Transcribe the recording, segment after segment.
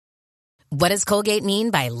What does Colgate mean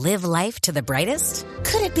by live life to the brightest?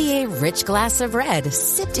 Could it be a rich glass of red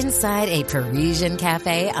sipped inside a Parisian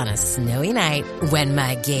cafe on a snowy night when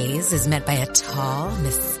my gaze is met by a tall,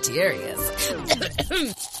 mysterious...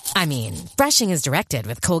 I mean, brushing is directed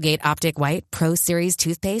with Colgate Optic White Pro Series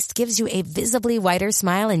toothpaste gives you a visibly whiter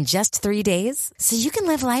smile in just 3 days, so you can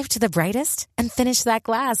live life to the brightest and finish that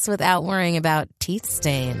glass without worrying about teeth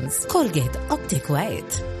stains. Colgate Optic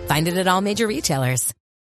White. Find it at all major retailers.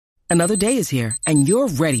 Another day is here, and you're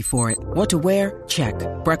ready for it. What to wear? Check.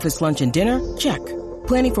 Breakfast, lunch, and dinner? Check.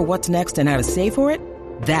 Planning for what's next and how to save for it?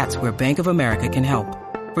 That's where Bank of America can help.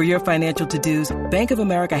 For your financial to-dos, Bank of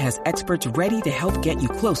America has experts ready to help get you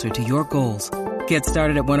closer to your goals. Get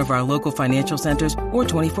started at one of our local financial centers or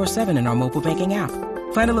 24/7 in our mobile banking app.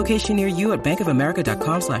 Find a location near you at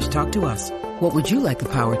bankofamerica.com/talktous. What would you like the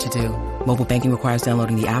power to do? Mobile banking requires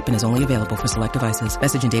downloading the app and is only available for select devices.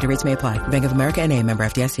 Message and data rates may apply. Bank of America N.A., member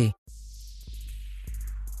FDIC.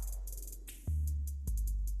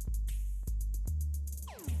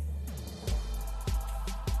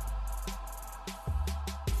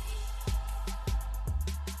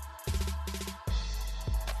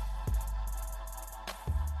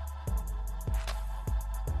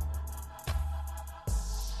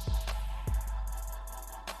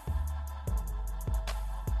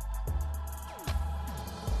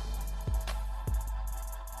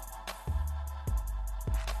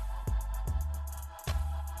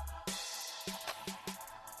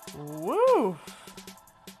 Woo!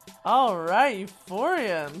 All right,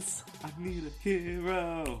 Euphorians. I need a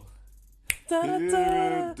hero.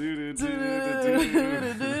 Da-da-da.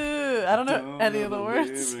 I don't know any of the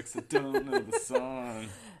words. Lyrics, I don't know the song.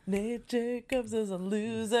 Nate Jacobs is a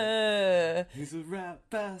loser. He's a rap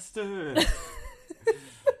bastard.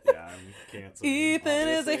 Yeah, I'm canceled. Ethan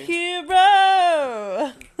is a obviously.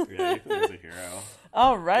 hero. Yeah, Ethan is a hero.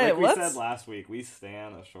 All right, Like we said last week, we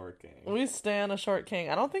stan a short king. We stand a short king.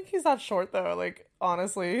 I don't think he's that short though. Like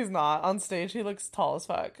honestly, he's not. On stage, he looks tall as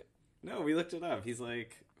fuck. No, we looked it up. He's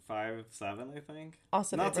like 5'7", I think.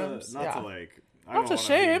 Austin not Abrams, to yeah. like. I Not don't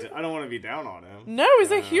to wanna shame. I don't want to be down on him. No, he's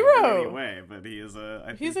a hero. In any way, but he is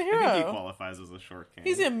a. He's a I think hero. he qualifies as a short king.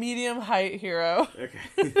 He's a medium height hero. Okay,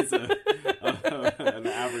 he's an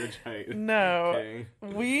average height. No, king.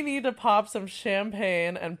 we need to pop some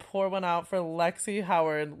champagne and pour one out for Lexi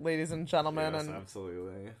Howard, ladies and gentlemen. Yes, And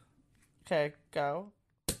absolutely. okay, go.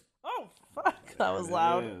 Oh fuck, that was There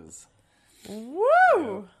loud. it is.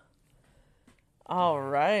 Woo! All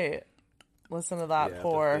right. Listen to that Yeah, at the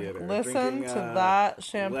pour. theater. Listen Drinking, to that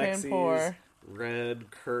champagne Lexi's pour.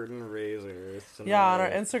 Red curtain razors. Yeah, on our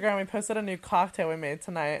tonight. Instagram, we posted a new cocktail we made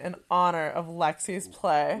tonight in honor of Lexi's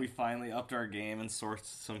play. We finally upped our game and sourced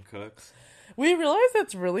some cooks. We realized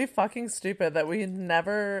it's really fucking stupid that we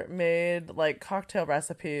never made, like, cocktail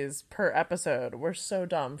recipes per episode. We're so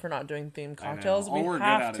dumb for not doing themed cocktails. All We we're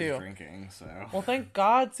have good at to. is drinking, so. Well, thank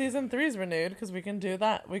God season 3 is renewed, because we can do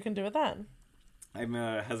that. We can do it then. I'm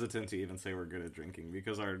hesitant to even say we're good at drinking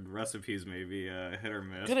because our recipes may be hit or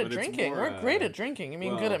miss. Good at but it's drinking. more, We're great at drinking. You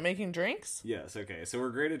mean good well, at making drinks? Yes, okay. So we're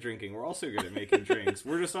great at drinking. We're also good at making drinks.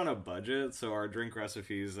 We're just on a budget, so our drink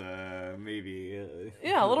recipes maybe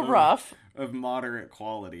Yeah, a little rough. of moderate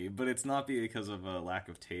quality, but it's not because of a lack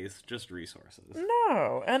of taste, just resources.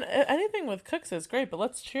 No, and anything with cooks is great, but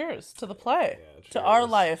let's cheers to the play. Yeah, to Our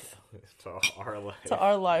cheers. Life. To our life. To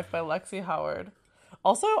Our Life by Lexi Howard.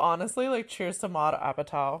 Also, honestly, like, cheers to Maud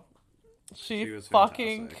Apatow. She was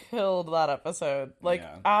fucking fantastic. killed that episode. Like,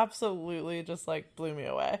 Yeah. absolutely just, like, blew me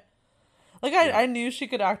away. Like, I knew she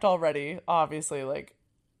could act already, obviously, like,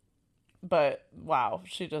 but, wow,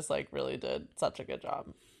 she just, like, really did such a good job.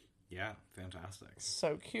 Yeah, fantastic.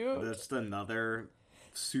 So cute. That's another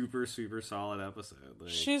super, super solid episode. Like,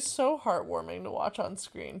 She's so heartwarming to watch on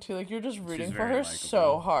screen, too. Like, you're just rooting for very her likable.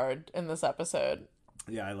 so hard in this episode.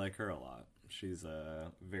 yeah, I like her a lot. She's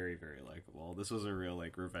very, very likable. This was a real,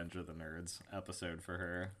 like, Revenge of the Nerds episode for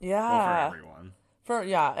her. Yeah. Well, for everyone.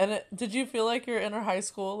 Did you feel like you're in a high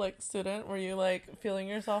school, like, student? Were you, like, feeling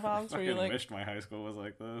yourself, Alex? Were you, I like... wished my high school was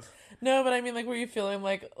like this. No, but I mean, like, were you feeling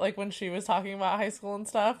like when she was talking about high school and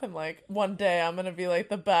stuff, and, like, one day I'm gonna be, like,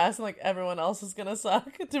 the best, and, like, everyone else is gonna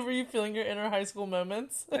suck? Were you feeling your inner high school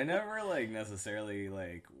moments? I never, like, necessarily,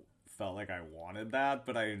 like, felt like I wanted that,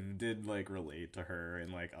 but I did, like, relate to her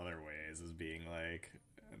in, like, other ways as being, like,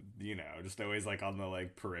 you know, just always, like, on the,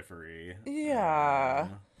 like, periphery. Yeah.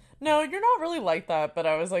 No, you're not really like that, but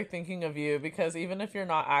I was, like, thinking of you, because even if you're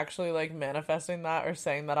not actually, like, manifesting that or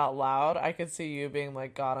saying that out loud, I could see you being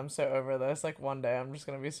like, God, I'm so over this. Like, one day I'm just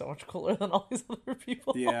gonna be so much cooler than all these other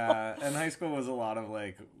people. Yeah, and high school was a lot of,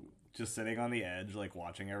 like, just sitting on the edge, like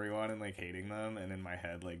watching everyone and like hating them, and in my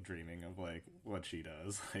head like dreaming of like what she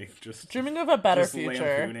does, like just dreaming of a better just future,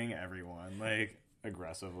 lampooning everyone like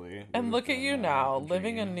aggressively. and look at you now,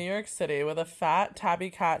 living in New York City with a fat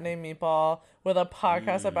tabby cat named Meatball, with a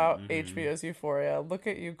podcast about HBO's Euphoria. Look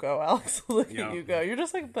at you go, Alex. Look at you go. You're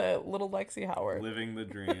just like the little Lexi Howard, living the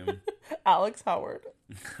dream. Alex Howard.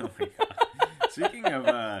 Oh my god. Speaking of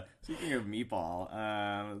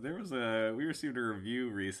Meatball, we received a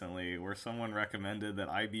review recently where someone recommended that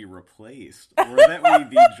I be replaced or that we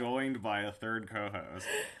be joined by a third co-host.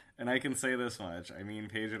 And I can say this much. I mean,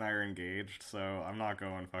 Paige and I are engaged, so I'm not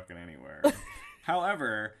going fucking anywhere.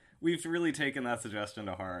 However, we've really taken that suggestion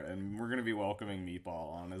to heart, and we're going to be welcoming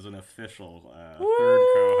Meatball on as an official third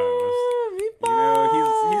co-host. Meatball! You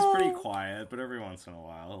know, he's pretty quiet, but every once in a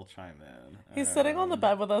while he'll chime in. He's sitting on the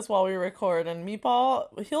bed with us while we record, and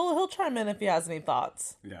Meatball, he'll chime in if he has any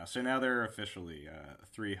thoughts. Yeah, so now there are officially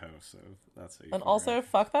 3 hosts, so that's how you And also,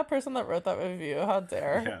 fuck that person that wrote that review. How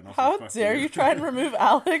dare? Yeah, and also How fuck dare you. you try and remove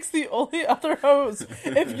Alex, the only other host?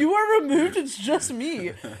 If you are removed, it's just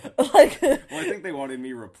me. Like, Well, I think they wanted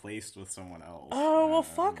me replaced with someone else. oh, well,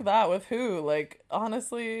 fuck that. With who? Like,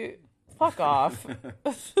 honestly, fuck off.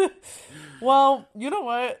 Well, you know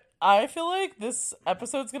what? I feel like this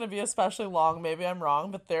episode's gonna be especially long. Maybe I'm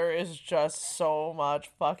wrong, but there is just so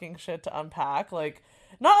much fucking shit to unpack. Like,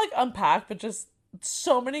 not like unpack, but just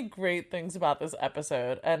so many great things about this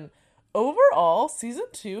episode. And overall, season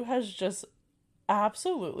 2 has just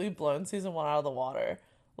absolutely blown season 1 out of the water.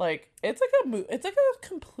 Like, it's like a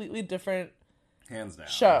completely different Hands down.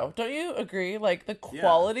 show. Don't you agree? Like, the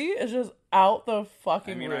quality is just out the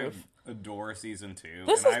fucking roof. I adore season 2.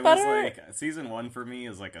 This and is I better. was like, season 1 for me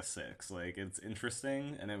is like a 6. Like, it's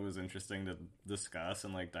interesting, and it was interesting to discuss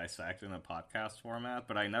and like dissect in a podcast format,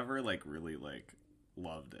 but I never like really like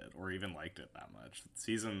loved it or even liked it that much.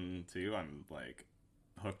 Season 2, I'm like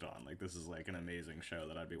hooked on. Like, this is like an amazing show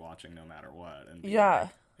that I'd be watching no matter what, and be, like,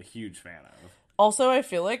 a huge fan of. Also, I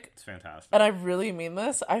feel like, It's fantastic. and I really mean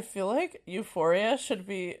this, I feel like Euphoria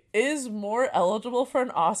is more eligible for an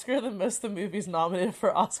Oscar than most of the movies nominated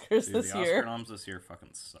for Oscars Dude, this the year. Oscar noms this year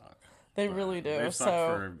fucking suck. They But really do. They've sucked So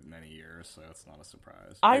for many years, so it's not a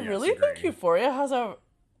surprise. I But yes, really think agree. Euphoria has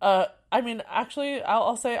I mean, actually,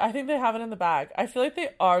 I'll say I think they have it in the bag. I feel like they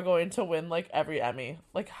are going to win like every Emmy.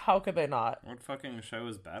 Like, how could they not? What fucking show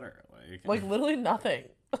is better? Like, literally nothing.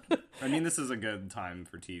 I mean, this is a good time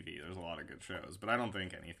for TV. There's a lot of good shows, but I don't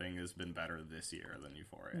think anything has been better this year than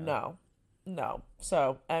Euphoria. No.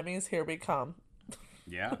 So, Emmys, here we come.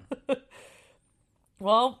 Yeah.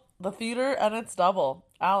 Well, the theater and its double.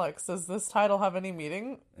 Alex, does this title have any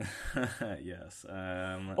meaning? Yes.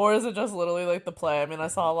 Or is it just literally like the play? I mean, I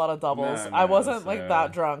saw a lot of doubles. No, I wasn't so- like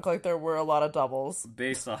that drunk. Like, there were a lot of doubles.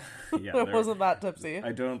 Based on... Yeah, I wasn't that tipsy.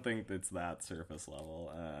 I don't think it's that surface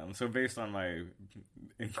level. So based on my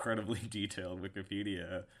incredibly detailed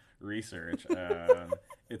Wikipedia research,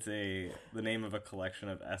 it's the name of a collection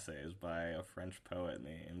of essays by a French poet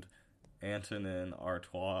named Antonin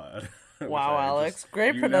Artaud. Wow, Alex. Great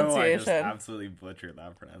I just pronunciation. absolutely butchered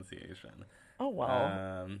that pronunciation. Oh,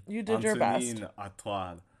 well. You did your best. Antonin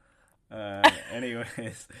Artaud.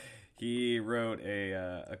 Anyways, he wrote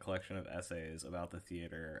a collection of essays about the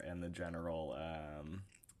theater, and the general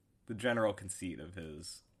conceit of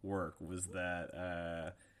his work was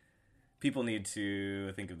that people need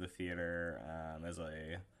to think of the theater as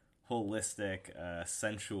a holistic,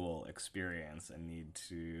 sensual experience, and need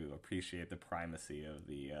to appreciate the primacy of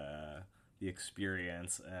the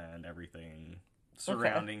experience and everything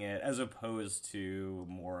surrounding it, as opposed to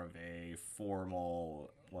more of a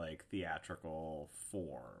formal, like, theatrical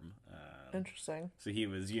form. Interesting. So he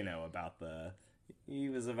was, about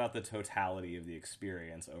the totality of the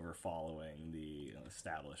experience over following the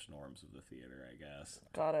established norms of the theater, I guess.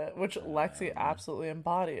 Got it. Which Lexi absolutely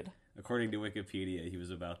embodied. According to Wikipedia, he was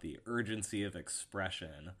about the urgency of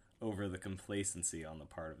expression over the complacency on the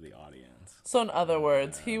part of the audience. So in other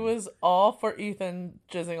words, he was all for Ethan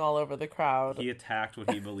jizzing all over the crowd. He attacked what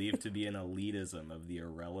he believed to be an elitism of the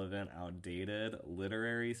irrelevant, outdated,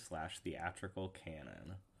 literary/theatrical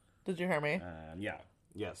canon. Did you hear me? Yeah.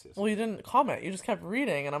 Yes. Well, you didn't comment. You just kept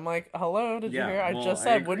reading, and I'm like, hello, did you hear? I well, just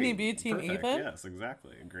said, agree. wouldn't he be Team Perfect. Ethan? Yes,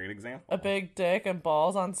 exactly. A great example. A big dick and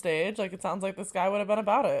balls on stage? Like, it sounds like this guy would have been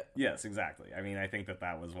about it. Yes, exactly. I mean, I think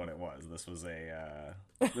that was what it was. This was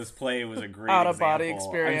this play was a great Out-of-body example.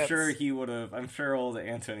 experience. I'm sure old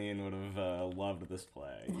Antonin would have loved this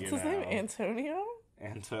play. What's his name? Antonio?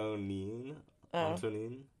 Antonin. Oh.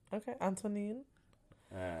 Antonin. Okay, Antonin.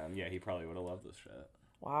 Yeah, he probably would have loved this shit.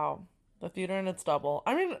 Wow. The theater and its double.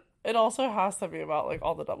 I mean, It also has to be about like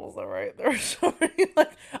all the doubles though, right? There are so many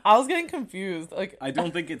like I was getting confused. Like I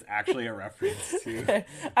don't think it's actually a reference to. okay.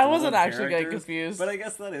 I wasn't double actually getting characters, confused. but I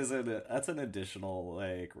guess that's an additional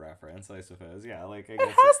like reference, I suppose. Yeah, like I guess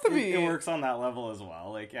has to be. It works on that level as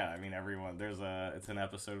well. Like yeah, I mean everyone it's an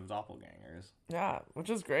episode of Doppelgangers. Yeah,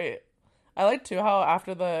 which is great. I like too how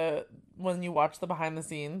after when you watch the behind the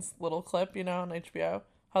scenes little clip, you know, on HBO,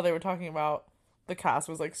 how they were talking about the cast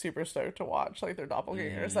was like super stoked to watch like their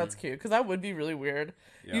doppelgangers. That's cute because that would be really weird.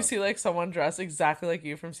 Yep. You see like someone dressed exactly like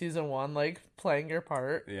you from season 1, like playing your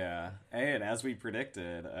part. Yeah, and as we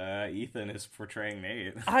predicted, Ethan is portraying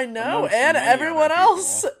Nate. I know, amongst and many everyone other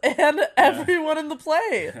else, people. and everyone in the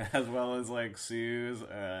play. As well as like Suze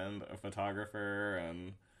and a photographer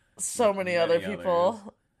and So many other people.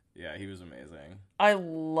 others. Yeah, he was amazing. I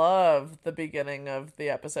love the beginning of the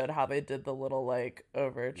episode, how they did the little like The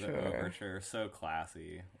overture. overture, so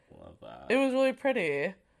classy. Love that. It was really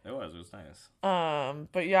pretty. It was nice.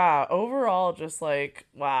 But yeah, overall, just like,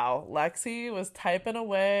 wow, Lexi was typing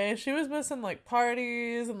away. She was missing like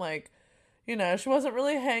parties and like, you know, she wasn't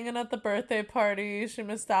really hanging at the birthday party. She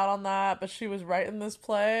missed out on that, but she was writing this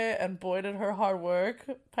play, and boy, did her hard work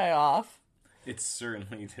pay off. It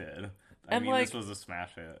certainly did. And, This like, was a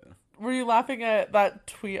smash hit. Were you laughing at that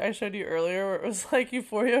tweet I showed you earlier where it was like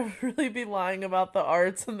Euphoria would really be lying about the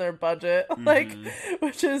arts and their budget? Like,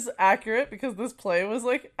 which is accurate because this play was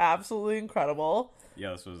like absolutely incredible.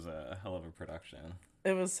 Yeah, this was a hell of a production.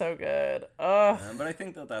 It was so good. Ugh. But I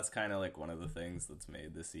think that's kind of like one of the things that's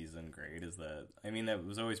made this season great is that, I mean, that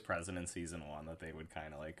was always present in season 1 that they would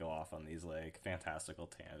kind of like go off on these like fantastical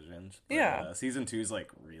tangents. But, Yeah. Season 2's like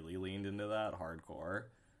really leaned into that hardcore.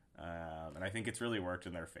 And I think it's really worked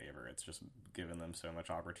in their favor. It's just given them so much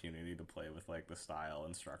opportunity to play with like the style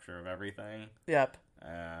and structure of everything. Yep.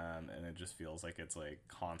 And it just feels like it's like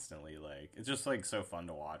constantly like, it's just like so fun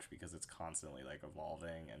to watch because it's constantly like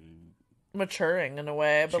evolving and Maturing in a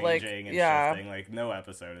way, but like, changing and yeah. shifting. Like no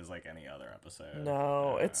episode is like any other episode.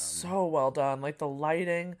 No, it's so well done. Like the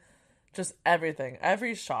lighting, just everything.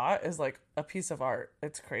 Every shot is like a piece of art.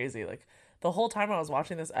 It's crazy. Like the whole time I was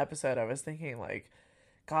watching this episode, I was thinking like,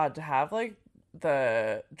 God, to have like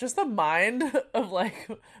the mind of like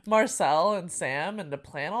Marcel and Sam and to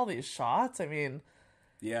plan all these shots. I mean,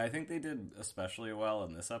 Yeah, I think they did especially well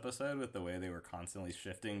in this episode with the way they were constantly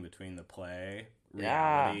shifting between the play,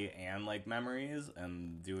 reality, and like memories,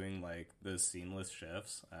 and doing like those seamless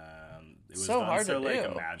shifts. It was So done hard so to like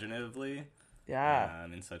do. imaginatively, yeah.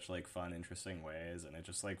 in such like fun, interesting ways, and it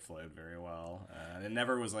just like flowed very well. It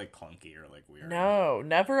never was like clunky or like weird. No,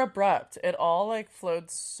 never abrupt. It all like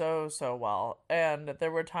flowed so well. And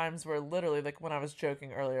there were times where literally like when I was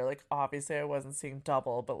joking earlier, like obviously I wasn't seeing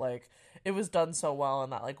double, but like it was done so well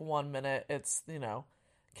in that like 1 minute it's, you know,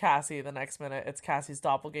 Cassie, the next minute it's Cassie's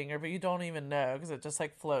doppelganger, but you don't even know because it just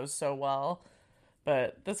like flows so well.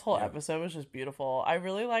 But this whole episode was just beautiful. I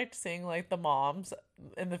really liked seeing like the moms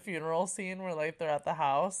in the funeral scene where like they're at the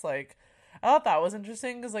house. Like I thought that was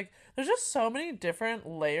interesting because like there's just so many different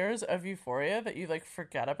layers of Euphoria that you like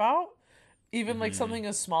forget about. Even like something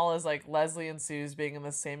as small as like Leslie and Suze being in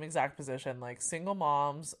the same exact position, like single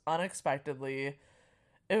moms, unexpectedly.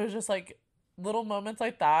 It was just like little moments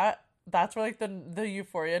like that. That's where like the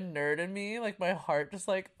Euphoria nerd in me, like my heart just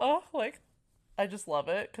like, oh, like I just love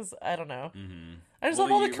it because I don't know. I just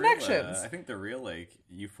love all the connections. I think the real like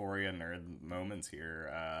Euphoria nerd moments here,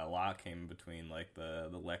 a lot came between like the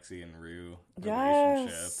Lexi and Rue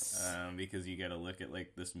relationship, Yes. because you get to look at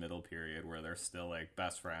like this middle period where they're still like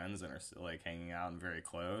best friends and are still like hanging out and very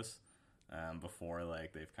close, before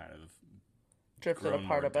like they've kind of Drifted grown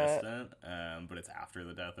apart more a bit. distant. But it's after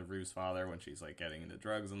the death of Rue's father when she's like getting into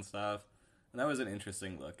drugs and stuff. And that was an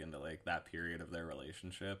interesting look into like that period of their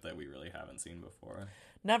relationship that we really haven't seen before.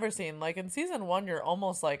 Never seen. Like in season 1, you're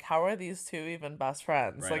almost like, how are these two even best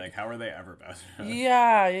friends? Right, like how are they ever best friends?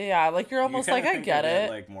 Yeah. Like you're almost You like, kinda I think get of it.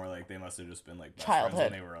 Like more like they must have just been like best Childhood.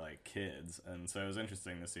 friends when they were like kids, and so it was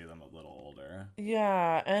interesting to see them a little older.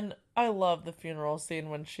 Yeah, and I love the funeral scene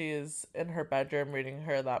when she is in her bedroom reading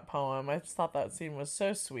her that poem. I just thought that scene was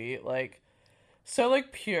so sweet, like so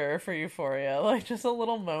like pure for Euphoria, like just a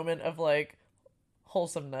little moment of like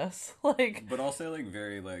wholesomeness. Like But also like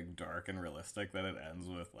very like dark and realistic that it ends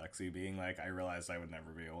with Lexi being like, I realized I would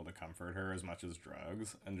never be able to comfort her as much as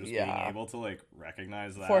drugs, and just being Yeah. able to like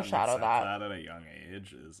recognize that Foreshadow and accept that. at a young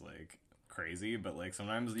age is like crazy. But like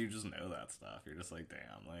sometimes you just know that stuff. You're just like,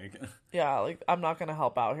 damn, like yeah, like I'm not gonna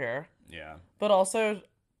help out here. yeah. But also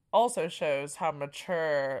shows how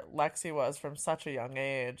mature Lexi was from such a young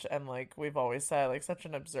age, and like we've always said, like such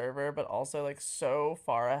an observer, but also like so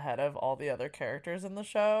far ahead of all the other characters in the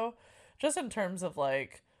show, just in terms of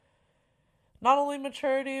like not only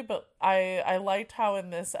maturity, but I liked how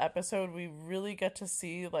in this episode we really get to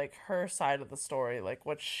see like her side of the story, like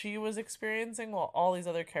what she was experiencing while all these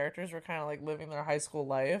other characters were kind of like living their high school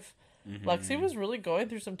life. Lexi was really going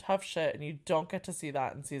through some tough shit, and you don't get to see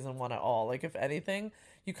that in season 1 at all. Like, if anything,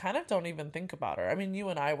 you kind of don't even think about her. I mean, you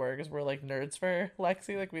and I were, because we're like nerds for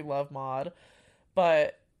Lexi, like we love Maud,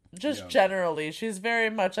 but just generally, she's very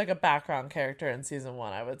much like a background character in season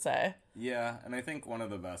 1, I would say. Yeah, and I think one of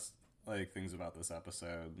the best like things about this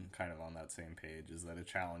episode, kind of on that same page, is that it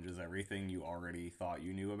challenges everything you already thought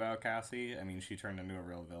you knew about Cassie. I mean, she turned into a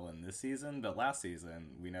real villain this season, but last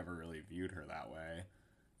season we never really viewed her that way.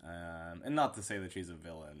 And not to say that she's a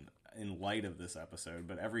villain in light of this episode,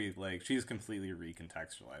 but she's completely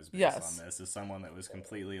recontextualized based on this as someone that was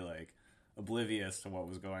completely like oblivious to what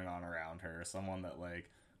was going on around her, someone that like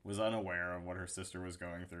was unaware of what her sister was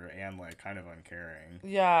going through, and like kind of uncaring.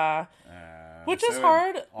 Yeah. Which is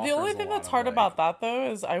hard. The only thing that's hard about that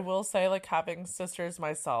though is, I will say, like, having sisters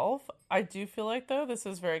myself, I do feel like though this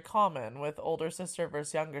is very common with older sister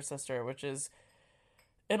versus younger sister, which is,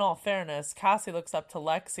 in all fairness, Cassie looks up to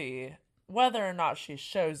Lexi whether or not she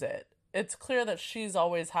shows it. It's clear that she's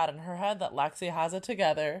always had in her head that Lexi has it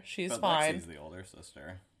together. She's fine. Lexi's the older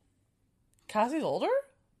sister. Cassie's older?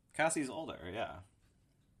 Cassie's older, yeah.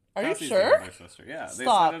 Are Cassie's you sure? The older sister. Yeah, Stop.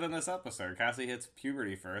 They said it in this episode. Cassie hits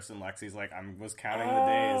puberty first, and Lexi's like, I was counting the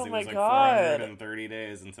days. It my was like God. 430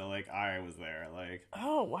 days until like I was there. Like,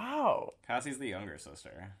 Oh, wow. Cassie's the younger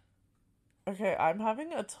sister. Okay, I'm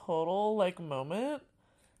having a total, like, moment.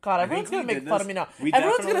 God, everyone's think gonna we make did fun this- of me now. we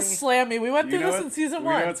Everyone's gonna definitely- slam me. We went through this in season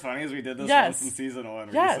 1. You know what's funny is we did this Yes. once in season 1.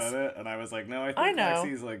 We Yes. said it, and I was like, no, I I think know.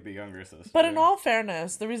 Lexi's like the younger sister. But in all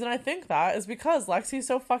fairness, the reason I think that is because Lexi's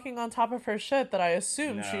so fucking on top of her shit that I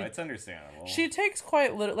assume no, it's understandable. she takes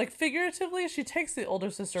quite like figuratively, she takes the older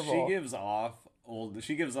sister role. She gives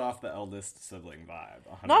off the eldest sibling vibe.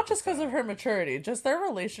 100%. Not just because of her maturity, just their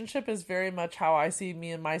relationship is very much how I see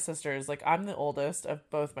me and my sisters. Like, I'm the oldest of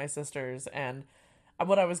both my sisters, and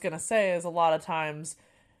what I was gonna say is a lot of times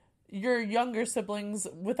your younger siblings,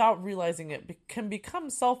 without realizing it, can become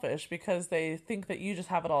selfish because they think that you just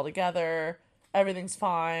have it all together, everything's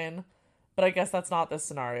fine. But I guess that's not this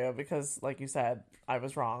scenario because, like you said, I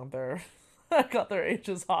was wrong. I got their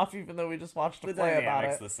ages off, even though we just watched a The play about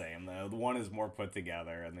dynamic's it. the same, though. The one is more put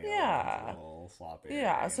together, and the Yeah. other one's a little sloppy.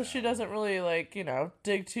 Yeah, so she doesn't really, like,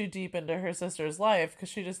 dig too deep into her sister's life because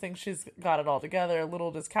she just thinks she's got it all together.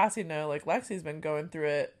 Little does Cassie know, like, Lexi's been going through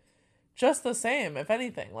it just the same, if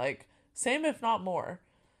anything. Like, same if not more.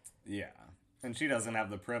 Yeah. And she doesn't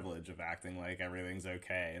have the privilege of acting like everything's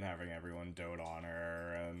okay and having everyone dote on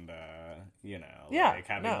her and,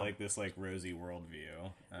 having, like, this, like, rosy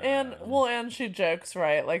worldview. And she jokes,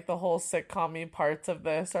 right? Like, the whole sitcom-y parts of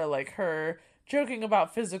this are, like, her joking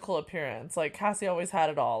about physical appearance. Like, Cassie always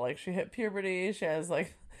had it all. Like, she hit puberty,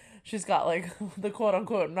 she's got, like, the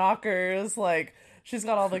quote-unquote knockers, like, she's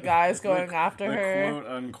got all the guys going after her.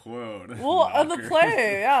 Quote-unquote. Well, on the knockers.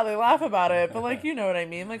 play, yeah, they laugh about it, but, like, you know what I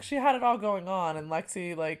mean. Like, she had it all going on, and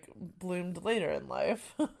Lexi, like, bloomed later in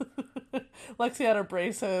life. Lexi had her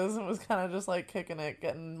braces and was kind of just, like, kicking it,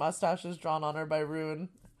 getting mustaches drawn on her by Rue and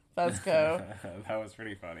Fezco. That was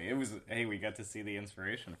pretty funny. We got to see the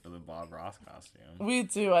inspiration for the Bob Ross costume. We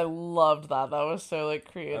do. I loved that. That was so,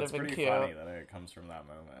 like, creative That's and pretty cute. funny that it comes from that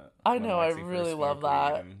moment. I when know, I Lexi really first love smoked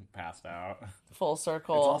weed that. and passed out. Full It's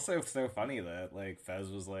circle. also so funny that, like,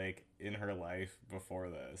 Fez was, like, in her life before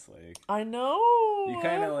this. Like, I know. you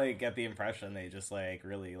kind of, like, get the impression they just, like,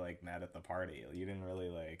 really, like, met at the party. You didn't really,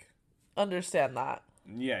 like... Understand that.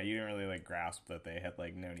 Yeah, you didn't really, like, grasp that they had,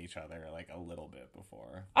 like, known each other, like, a little bit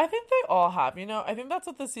before. I think they all have, I think that's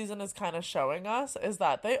what this season is kind of showing us, is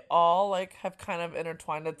that they all, like, have kind of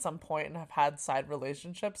intertwined at some point and have had side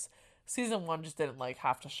relationships. Season 1 just didn't, like,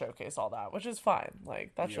 have to showcase all that, which is fine.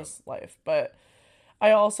 Like, that's just life. But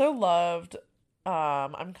I also loved,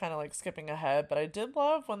 I'm kind of, like, skipping ahead, but I did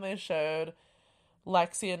love when they showed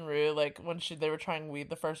Lexi and Rue, like, when they were trying weed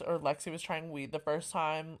Lexi was trying weed the first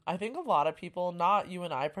time. I think a lot of people, not you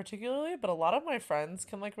and I particularly, but a lot of my friends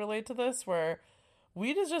can, like, relate to this, where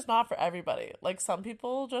weed is just not for everybody. Like, some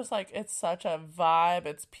people just, like, it's such a vibe,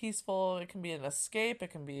 it's peaceful, it can be an escape,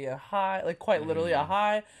 it can be a high, like, quite literally a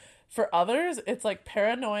high. For others, it's, like,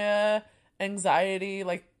 paranoia, anxiety,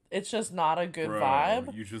 like, it's just not a good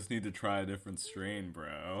vibe. You just need to try a different strain,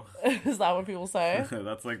 bro. Is that what people say?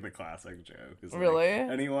 That's, like, the classic joke. Is, like, Really?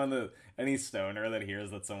 Any stoner that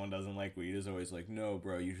hears that someone doesn't like weed is always like, no,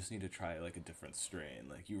 bro, you just need to try, like, a different strain.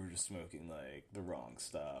 Like, you were just smoking, like, the wrong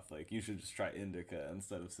stuff. Like, you should just try indica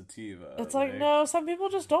instead of sativa. It's like, no, some people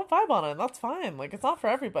just don't vibe on it, and that's fine. Like, it's not for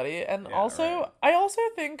everybody. And Yeah, also, right. I also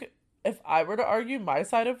think if I were to argue my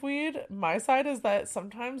side of weed, my side is that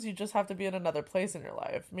sometimes you just have to be in another place in your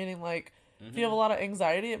life. Meaning, like, if you have a lot of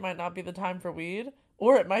anxiety, it might not be the time for weed,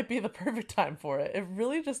 or it might be the perfect time for it. It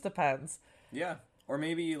really just depends. Yeah. Or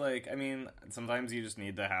maybe, like, I mean, sometimes you just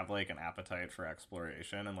need to have, like, an appetite for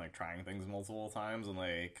exploration and, like, trying things multiple times and,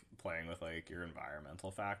 like, playing with, like, your environmental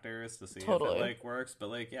factors to see if it, like, works. But,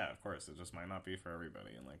 like, yeah, of course, it just might not be for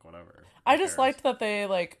everybody and, like, whatever. I just liked that they,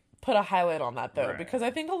 like, put a highlight on that, though, because I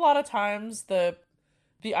think a lot of times the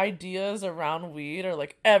ideas around weed are,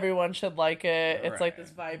 like, everyone should like it. It's, like,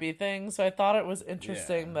 this vibey thing. So I thought it was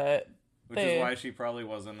interesting that Which is why she probably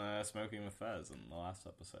wasn't smoking with Fez in the last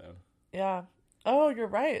episode. Yeah. Oh, you're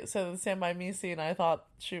right. So the Stand By Me scene, I thought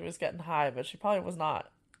she was getting high, but she probably was not.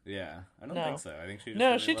 Yeah, I don't think so. I think she just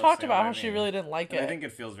really she talked about how she really didn't like it. I think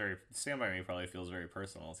it feels Stand By Me probably feels very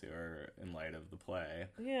personal to her in light of the play.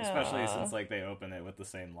 Yeah. Especially since, like, they open it with the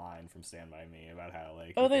same line from Stand By Me about how,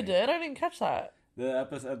 like... Oh, they did? I didn't catch that. The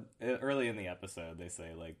episode... Early in the episode, they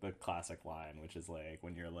say, like, the classic line, which is, like,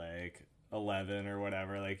 when you're, like... 11 or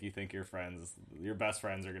whatever, like, you think your best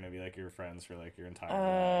friends are gonna be like your friends for like your entire life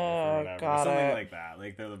or whatever, something like that,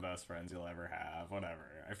 like they're the best friends you'll ever have, whatever.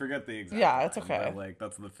 I forget the exact line, it's okay, but, like,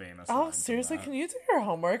 that's the famous line. Seriously, can you do your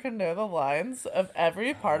homework and know the lines of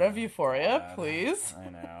every part of Euphoria, please? I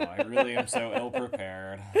know, I really am so ill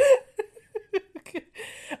prepared.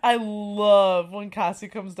 I love when Cassie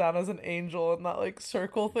comes down as an angel in that, like,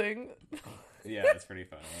 circle thing. Yeah, it's pretty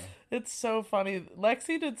funny. It's so funny.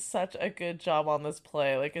 Lexi did such a good job on this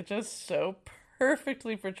play. Like, it just so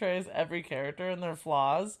perfectly portrays every character and their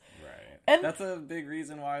flaws. Right. And that's a big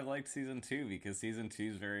reason why I liked season 2, because season 2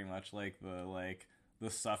 is very much like the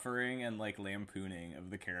suffering and, like, lampooning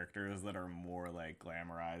of the characters that are more, like,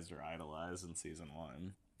 glamorized or idolized in season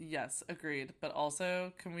 1. Yes, agreed. But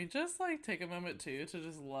also, can we just, like, take a moment, too, to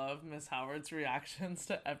just love Miss Howard's reactions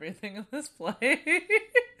to everything in this play?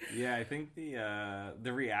 Yeah, I think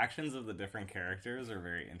the reactions of the different characters are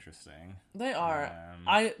very interesting. They are.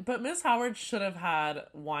 But Miss Howard should have had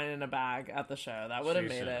wine in a bag at the show. That would have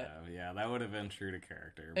made it. Yeah, that would have been true to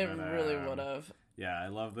character. It really would have. Yeah, I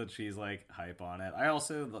love that she's, like, hype on it. I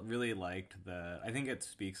also really liked I think it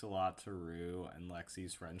speaks a lot to Rue and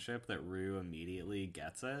Lexi's friendship that Rue immediately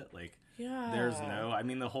gets it. Like, there's I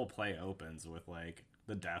mean, the whole play opens with, like,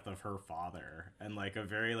 the death of her father and, like, a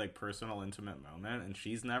very, like, personal, intimate moment, and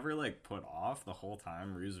she's never, like, put off the whole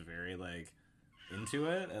time. Rue's very, like, into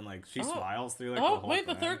it, and, like, she smiles through, like, the whole thing.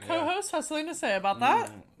 The third co-host has something to say about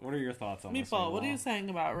that. What are your thoughts on this? Meatball, what are you saying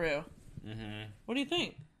about Rue? What do you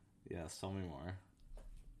think? Yes, tell me more.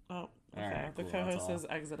 Oh, okay. Right, the cool, co-host has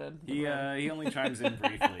exited. He only chimes in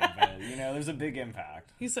briefly, but, you know, there's a big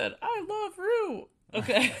impact. He said, "I love Rue."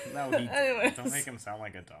 Okay. No, he didn't. Don't make him sound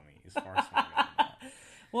like a dummy. He's far smarter than that.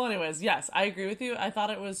 Well, anyways, yes, I agree with you. I thought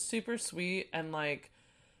it was super sweet and, like,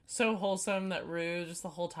 so wholesome that Rue just the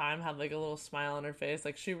whole time had, like, a little smile on her face.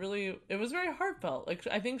 Like, it was very heartfelt. Like,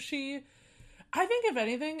 I think if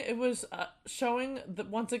anything, it was showing that,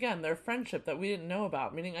 once again, their friendship that we didn't know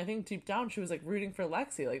about. Meaning, I think deep down she was, like, rooting for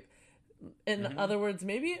Lexi. Like, in other words,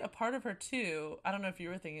 maybe a part of her too. I don't know if you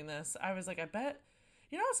were thinking this. I was like, I bet,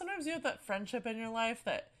 you know, sometimes you have that friendship in your life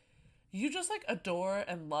that you just, like, adore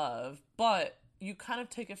and love, but you kind of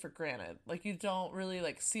take it for granted. Like, you don't really,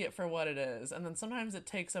 like, see it for what it is. And then sometimes it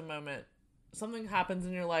takes a moment. Something happens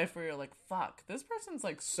in your life where you're like, fuck, this person's,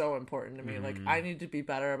 like, so important to me. Like, I need to be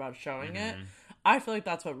better about showing it. I feel like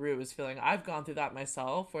that's what Rue was feeling. I've gone through that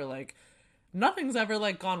myself where, like, nothing's ever,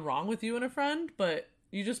 like, gone wrong with you and a friend, but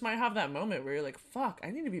you just might have that moment where you're like, fuck, I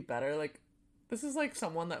need to be better. Like, this is, like,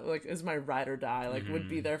 someone that, like, is my ride or die, like, would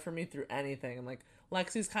be there for me through anything. And, like,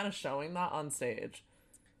 Lexi's kind of showing that on stage.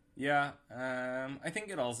 Yeah, I think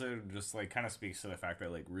it also just, like, kind of speaks to the fact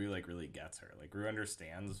that, like, Rue, like, really gets her. Like, Rue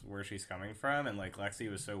understands where she's coming from, and, like,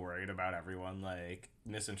 Lexi was so worried about everyone, like,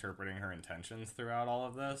 misinterpreting her intentions throughout all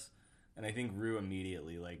of this. And I think Rue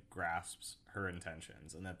immediately, like, grasps her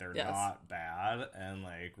intentions and that they're not bad, and,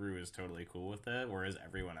 like, Rue is totally cool with it, whereas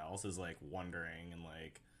everyone else is, like, wondering. And,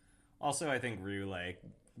 like, also I think Rue, like,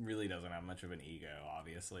 really doesn't have much of an ego,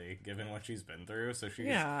 obviously, given what she's been through, so she's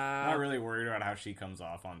not really worried about how she comes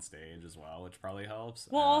off on stage as well, which probably helps.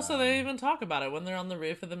 Well, also they even talk about it when they're on the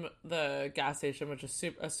roof of the gas station, which is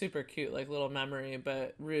a super cute, like, little memory.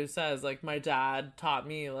 But Rue says, like, my dad taught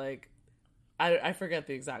me, like, I forget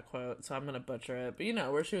the exact quote, so I'm gonna butcher it, but, you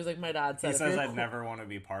know, where she was like, my dad said, he says, I'd never want to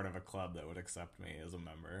be part of a club that would accept me as a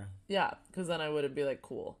member. Yeah, because then I wouldn't be, like,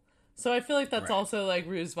 cool. So I feel like that's also, like,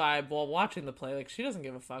 Rue's vibe while watching the play. Like, she doesn't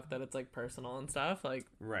give a fuck that it's, like, personal and stuff. Like,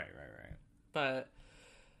 right. But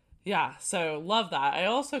Yeah, so love that. I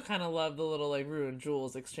also kind of love the little like Rue and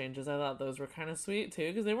Jules exchanges. I thought those were kind of sweet too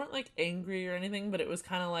because they weren't like angry or anything, but it was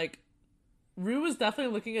kind of like Rue was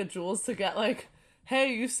definitely looking at Jules to get like,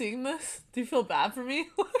 "Hey, you seeing this? Do you feel bad for me?"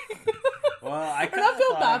 Well, I Or not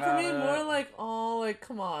feel bad for about me, it. more like, "Oh, like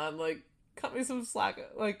come on, like cut me some slack."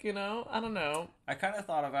 Like, you know, I don't know. I kind of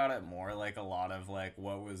thought about it more like a lot of like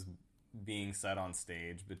what was being said on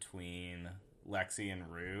stage between Lexi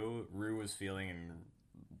and Rue. Rue was feeling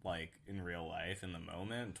in real life in the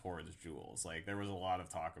moment towards Jules. Like there was a lot of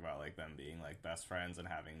talk about like them being like best friends and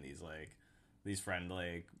having these friend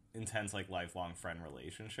like intense like lifelong friend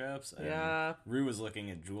relationships. And Yeah. Rue was looking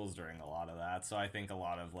at Jules during a lot of that. So I think a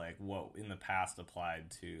lot of like what in the past applied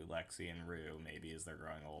to Lexi and Rue, maybe as they're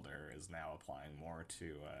growing older, is now applying more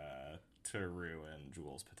to Rue and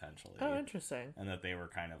Jules potentially. Oh, interesting. And that they were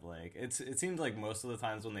kind of like it seemed like most of the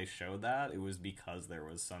times when they showed that, it was because there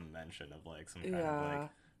was some mention of like some kind of like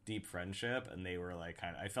deep friendship, and they were like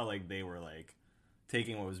I felt like they were like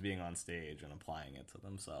taking what was being on stage and applying it to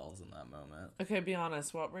themselves in that moment. Okay, be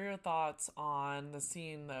honest. What were your thoughts on the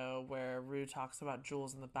scene, though, where Rue talks about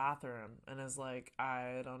Jules in the bathroom and is like,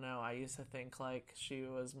 I don't know, I used to think, like, she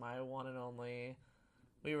was my one and only.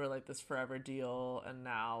 We were, like, this forever deal, and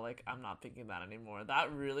now, like, I'm not thinking that anymore.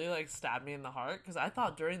 That really, like, stabbed me in the heart, because I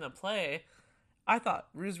thought during the play, I thought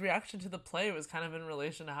Rue's reaction to the play was kind of in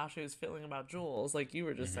relation to how she was feeling about Jules, like you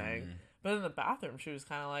were just saying. But in the bathroom, she was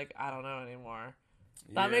kind of like, I don't know anymore.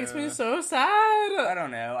 That makes me so sad. I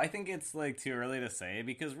don't know. I think it's like too early to say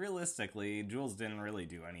because realistically, Jules didn't really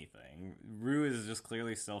do anything. Rue is just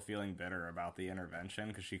clearly still feeling bitter about the intervention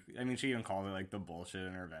because she even called it like the bullshit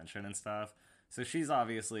intervention and stuff. So she's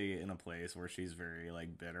obviously in a place where she's very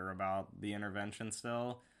like bitter about the intervention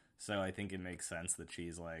still. So I think it makes sense that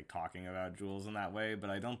she's like talking about Jules in that way, but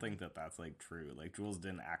I don't think that that's like true. Like Jules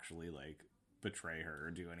didn't actually like betray her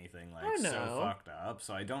or do anything like so fucked up.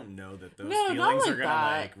 So I don't know that those feelings are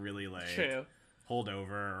gonna like really like hold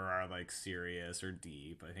over or are like serious or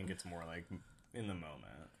deep. I think it's more like in the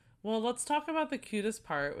moment. Well, let's talk about the cutest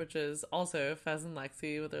part, which is also Fez and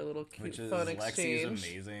Lexi with their little cute phone exchange. Lexi's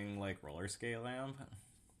amazing like roller skate lamp.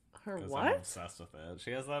 Her what? I'm obsessed with it.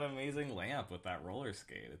 She has that amazing lamp with that roller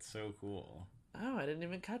skate. It's so cool. Oh, I didn't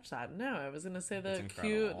even catch that. No, I was gonna say the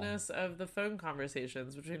cuteness of the phone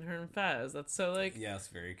conversations between her and Fez. That's so like yes,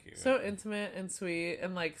 very cute, so intimate and sweet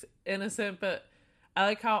and like innocent. But I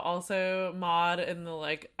like how also Maude in the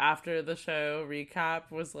like after the show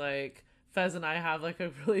recap was like Fez and I have like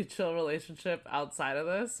a really chill relationship outside of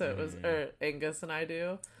this. So it was or Angus and I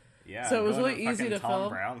do. Yeah, so it was really easy to film. Tom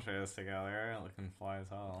Brown shows together, looking fly as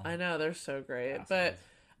hell. I know they're so great, but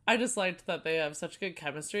I just liked that they have such good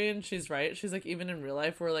chemistry. And she's right; she's like even in real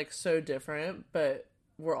life we're like so different, but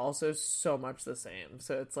we're also so much the same.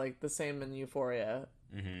 So it's like the same in Euphoria.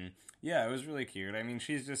 Mm-hmm. Yeah, it was really cute. I mean,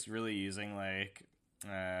 she's just really using like,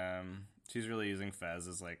 she's really using Fez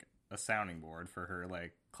as like a sounding board for her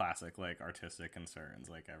like classic like artistic concerns.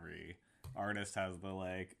 Like every artist has the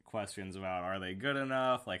like questions about are they good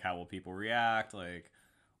enough, like how will people react, like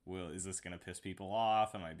is this gonna piss people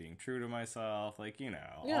off, am I being true to myself, like, you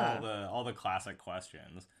know, all the classic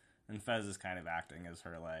questions. And Fez is kind of acting as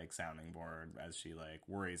her like sounding board as she like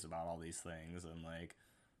worries about all these things and like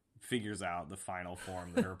figures out the final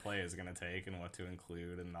form that her play is gonna take and what to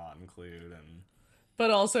include and not include. And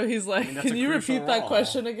but also he's like, can you repeat that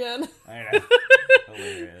question again? I know.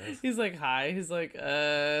 Hilarious. He's like, hi. He's like,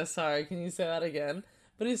 sorry, can you say that again?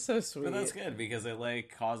 But he's so sweet. But that's good because it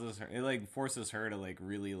like causes her, it like forces her to like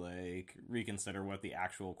really like reconsider what the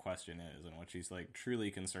actual question is and what she's like truly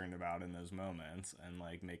concerned about in those moments and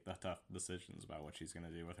like make the tough decisions about what she's going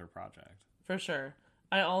to do with her project. For sure.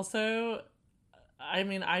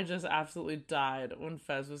 I just absolutely died when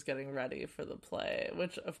Fez was getting ready for the play,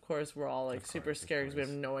 which of course we're all like super scared because we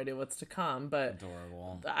have no idea what's to come. But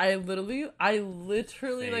adorable. I literally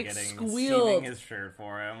Faye like steaming squealed. His shirt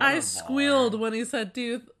for him. I squealed when he said,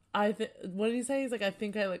 "Dude, what did he say?" He's like, "I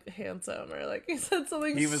think I look handsome," or like he said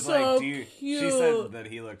something. He was so like, cute. She said that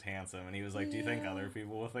he looked handsome, and he was like, "Do you think other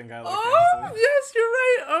people will think I look handsome?" Oh yes, you're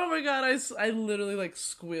right. Oh my god, I literally like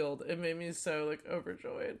squealed. It made me so like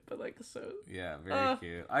overjoyed, but like so. Yeah, very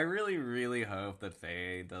cute. I really, really hope that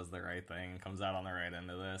Faye does the right thing, comes out on the right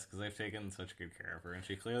end of this, because they've taken such good care of her, and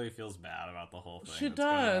she clearly feels bad about the whole thing. She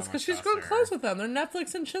does, because she's grown close with them. They're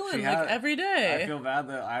Netflix and chilling like every day. I feel bad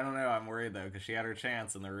that I don't know. I'm worried though, because she had her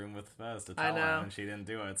chance in the room with Fez to tell him, and she didn't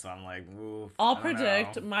do it. So I'm like, woof.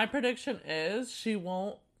 My prediction is she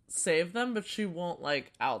won't save them, but she won't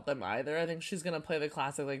like out them either. I think she's gonna play the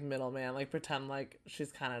classic like middleman, like pretend like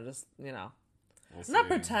she's kind of just, you know. We'll Not see.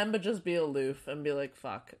 pretend, but just be aloof and be like,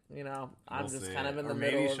 fuck, you know, I'm We'll just see. kind of in Or the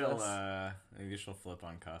maybe middle of this. Maybe she'll flip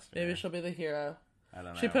on Custer. Maybe she'll be the hero. I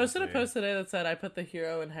don't know. She posted we'll a post today that said, I put the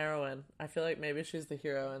hero in heroine. I feel like maybe she's the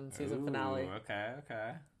hero in season finale.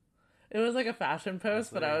 Okay. It was like a fashion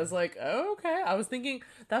post, but I was like, oh, okay. I was thinking,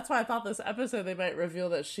 that's why I thought this episode they might reveal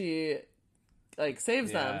that she, like,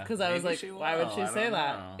 saves them. Because I was like, why would she say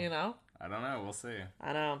that? You know? I don't know. We'll see.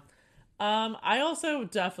 I know. I also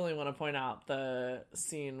definitely want to point out the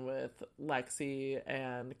scene with Lexi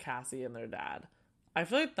and Cassie and their dad. I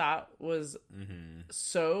feel like that was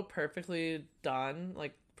so perfectly done.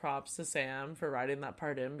 Like, props to Sam for writing that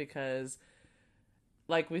part in, because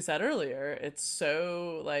like we said earlier, it's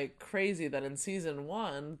so like crazy that in season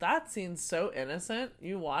 1 that scene's so innocent.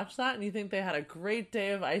 You watch that and you think they had a great day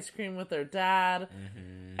of ice cream with their dad,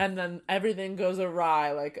 and then everything goes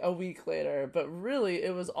awry like a week later, but really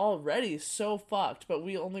it was already so fucked. But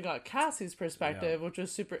we only got Cassie's perspective, which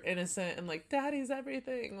was super innocent and like, daddy's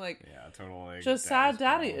everything, like, totally just sad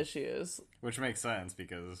daddy issues. Which makes sense,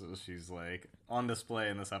 because she's like on display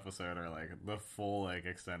in this episode are like the full like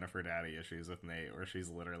extent of her daddy issues with Nate, where she's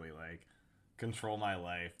literally like, control my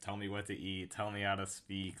life, tell me what to eat, tell me how to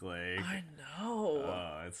speak. Like, I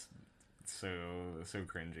know. It's so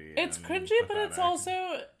cringy. It's and cringy, but pathetic. it's also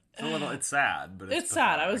it's sad, but it's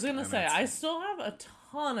sad. I was pathetic, gonna and say, it's I still have a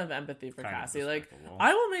ton of empathy for kind of Cassie. Like, despicable.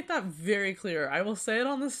 I will make that very clear. I will say it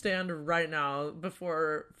on the stand right now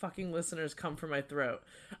before fucking listeners come for my throat.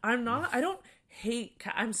 I don't hate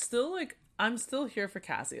I'm still here for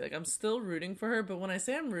Cassie. Like, I'm still rooting for her, but when I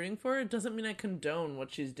say I'm rooting for her, it doesn't mean I condone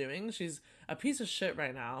what she's doing. She's a piece of shit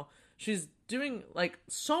right now. She's doing, like,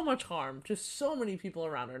 so much harm to so many people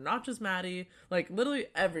around her. Not just Maddie. Like, literally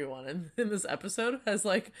everyone in this episode has,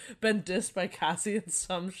 like, been dissed by Cassie in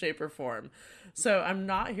some shape or form. So I'm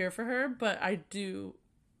not here for her, but I do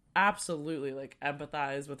absolutely, like,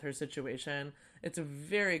 empathize with her situation. It's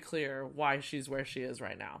very clear why she's where she is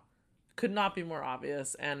right now. Could not be more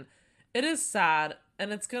obvious. And it is sad,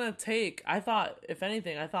 and it's gonna take, I thought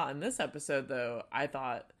in this episode, though, I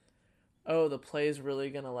thought, oh, the play's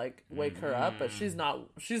really gonna like wake her up, but she's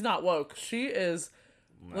not woke. She is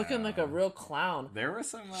looking like a real clown. There were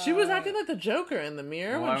some She was acting like the Joker in the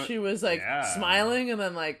mirror when she was like smiling and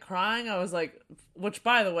then like crying. I was like, which,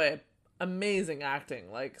 by the way, amazing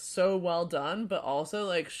acting, like, so well done, but also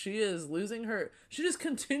like she just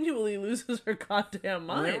continually loses her goddamn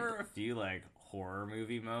mind. There were a few like horror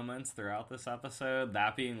movie moments throughout this episode,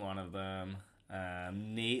 that being one of them.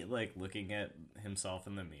 Nate like looking at himself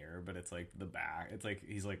in the mirror, but it's like the back. It's like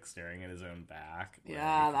he's like staring at his own back.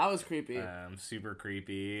 Yeah, like, that was creepy. Super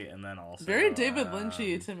creepy, and then also very David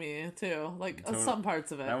Lynchy to me too. Like some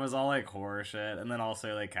parts of it. That was all like horror shit, and then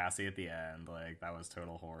also like Cassie at the end, like that was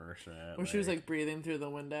total horror shit. Where she was like breathing through the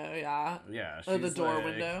window, yeah, or the door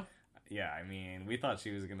window. Yeah, I mean, we thought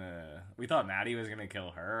Maddie was gonna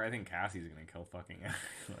kill her. I think Cassie's gonna kill fucking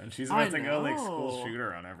everyone. She's about to go like school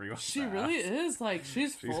shooter on everyone. She really is. Like,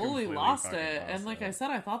 she's fully lost it. And like I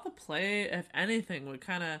said, I thought the play, if anything, would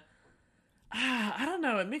kind of, I don't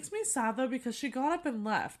know. It makes me sad though, because she got up and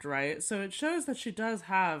left, right? So it shows that she does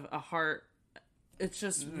have a heart. It's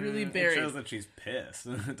just really buried. It shows that she's pissed.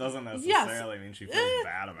 It doesn't necessarily mean she feels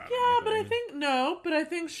bad about it. Yeah, but I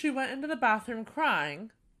think she went into the bathroom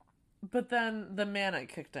crying. But then the manic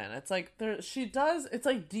kicked in. It's like it's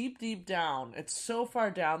like deep down. It's so far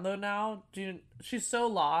down though now. She's so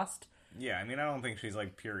lost. Yeah, I mean, I don't think she's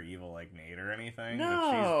like pure evil like Nate or anything.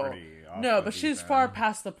 No, but she's far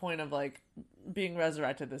past the point of like being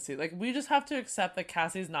resurrected this season. Like, we just have to accept that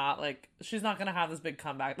Cassie's not like, she's not gonna have this big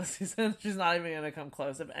comeback this season. She's not even gonna come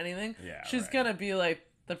close. If anything, she's gonna be like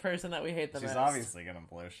the person that we hate the most. She's obviously gonna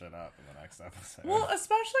blow shit up in the next episode. Well,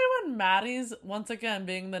 especially when Maddie's once again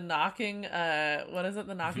being the knocking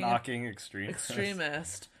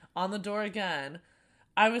extremist on the door again.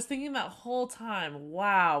 I was thinking that whole time,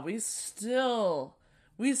 wow, we still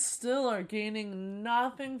are gaining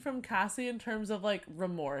nothing from Cassie in terms of like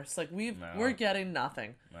remorse. Like, we're getting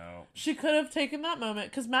nothing. No. She could have taken that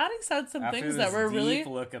moment, because Maddie said some things that were really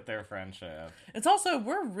look at their friendship. It's also,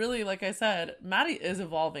 we're really, like I said, Maddie is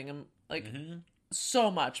evolving and like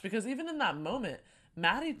so much, because even in that moment,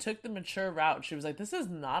 Maddie took the mature route. She was like, this is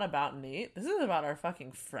not about Nate. This is about our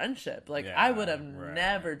fucking friendship. Like, I would have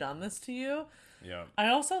never done this to you. Yeah. I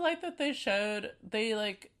also like that they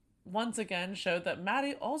like once again showed that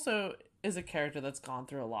Maddie also is a character that's gone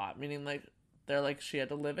through a lot. Meaning, like, they're like, she had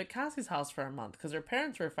to live at Cassie's house for a month because her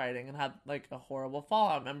parents were fighting and had like a horrible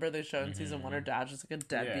fallout. Remember they showed in season 1 her dad's just like a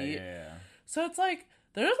deadbeat. Yeah. So it's like,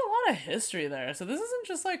 there's a lot of history there. So this isn't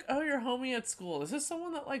just like, oh, your homie at school. This is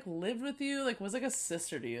someone that like lived with you, like was like a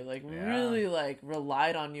sister to you, like really like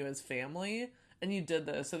relied on you as family, and you did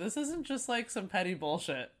this. So this isn't just like some petty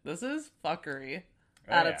bullshit. This is fuckery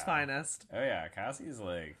at its finest. Oh yeah, Cassie's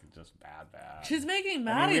like just bad. She's making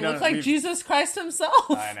Maddie look like Jesus Christ himself.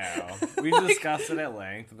 I know. We discussed it at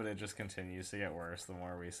length, but it just continues to get worse the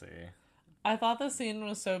more we see. I thought the scene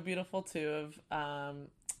was so beautiful too of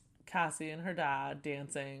Cassie and her dad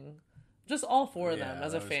dancing, just all four of them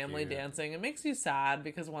as a family dancing. It makes you sad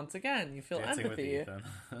because once again you feel dancing empathy. with Ethan.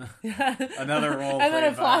 Yeah, Another role. And then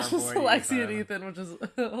it flashes boy to Lexi Ethan. and Ethan, which is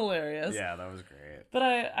hilarious. Yeah, that was great. But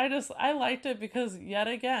I liked it because yet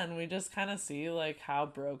again we just kind of see like how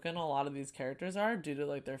broken a lot of these characters are due to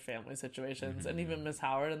like their family situations, and even Miss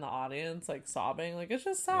Howard in the audience like sobbing. Like it's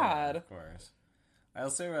just sad. Yeah, of course. I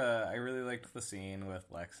also I really liked the scene with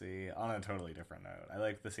Lexi on a totally different note. I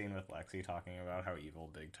liked the scene with Lexi talking about how evil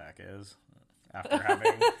big tech is. After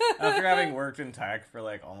having worked in tech for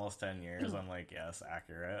like almost 10 years, I'm like, yes,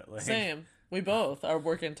 accurate. Like, Same. We both are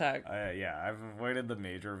working tech. Yeah, I've avoided the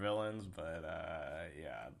major villains, but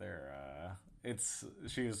yeah, they're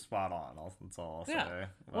she's spot on. That's all I'll say.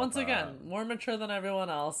 Once again, more mature than everyone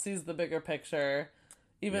else, sees the bigger picture.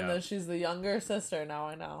 Even though she's the younger sister, now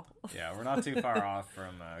I know. Yeah, we're not too far off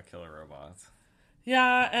from Killer Robots.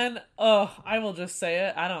 Yeah, and I will just say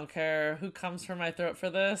it. I don't care who comes for my throat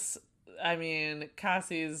for this. I mean,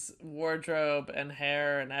 Cassie's wardrobe and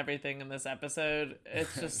hair and everything in this episode,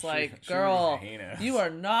 it's just like, girl, you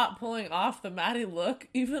are not pulling off the Maddie look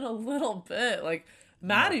even a little bit. Like,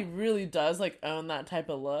 Maddie really does, like, own that type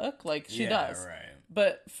of look. Like, she does. Right.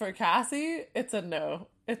 But for Cassie, it's a no.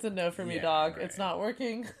 It's a no for me, dog. Right. It's not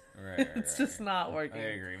working. Right, it's just not working.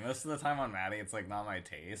 I agree. Most of the time on Maddie, it's, like, not my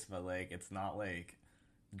taste, but, like, it's not, like...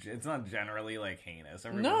 It's not generally, like, heinous.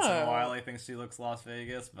 Every once in a while, I think she looks Las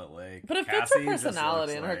Vegas, but, like... But it fits her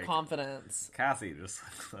personality and her confidence. Cassie just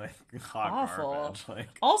looks like hot garbage.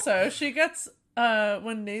 Like... Also, she gets...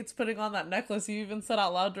 when Nate's putting on that necklace, you even said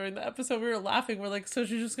out loud during the episode, we were laughing, we're like, so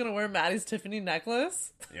she's just gonna wear Maddie's Tiffany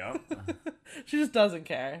necklace? Yep. She just doesn't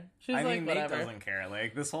care. She's like, Nate whatever. doesn't care.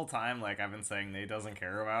 Like, this whole time, like, I've been saying Nate doesn't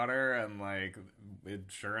care about her, and, like,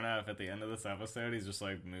 sure enough, at the end of this episode, he's just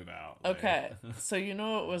like, move out. Like... Okay, so you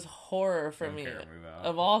know what was horror for me?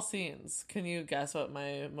 Of all scenes, can you guess what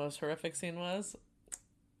my most horrific scene was?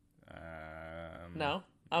 No?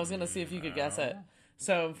 I was gonna see if you could guess it.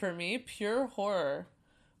 So for me, pure horror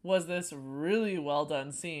was this really well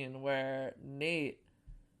done scene where Nate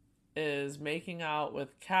is making out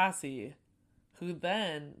with Cassie, who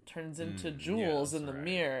then turns into Jules in the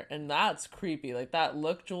mirror, and that's creepy. Like, that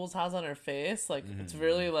look Jules has on her face, like, it's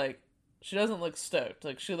really, like, she doesn't look stoked.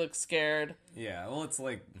 Like, she looks scared. Yeah, well, it's,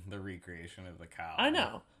 like, the recreation of the cow. I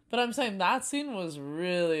know, but I'm saying that scene was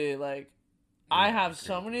really, like, I have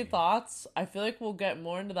so many thoughts. I feel like we'll get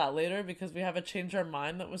more into that later because we have a Change Our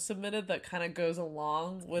Mind that was submitted that kind of goes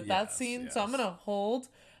along with that scene. Yes. So I'm going to hold,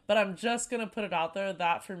 but I'm just going to put it out there.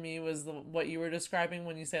 That for me was what you were describing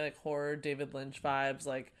when you say like horror, David Lynch vibes.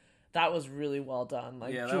 Like, that was really well done.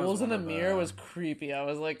 Like, Jules in the mirror was creepy. I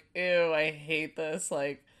was like, ew, I hate this.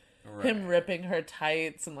 Like, him ripping her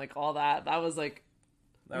tights and like all that. That was like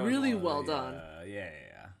really well done. Yep.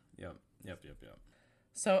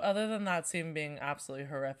 So other than that scene being absolutely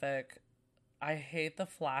horrific, I hate the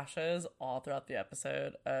flashes all throughout the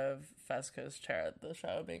episode of Fezco's chair at the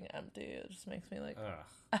show being empty. It just makes me like...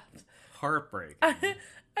 Heartbreak. I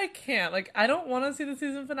can't. Like, I don't want to see the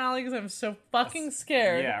season finale because I'm so fucking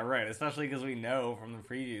scared. Yeah, right. Especially because we know from the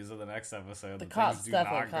previews of the next episode the that cops things do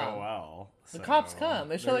definitely not come. go well. The cops come.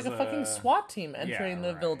 They show like a fucking SWAT team entering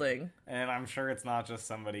the building. And I'm sure it's not just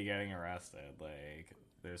somebody getting arrested. Like...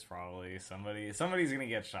 There's probably somebody's gonna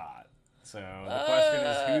get shot. So the question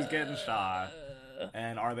is, who's getting shot,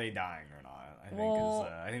 and are they dying or not?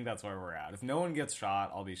 I think that's where we're at. If no one gets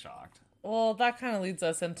shot, I'll be shocked. Well, that kind of leads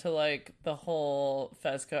us into like the whole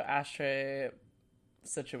Fezco Ashtray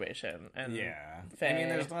situation. And I mean,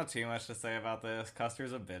 there's not too much to say about this.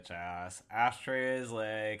 Custer's a bitch ass. Ashtray is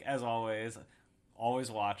like, as always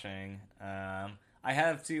watching. I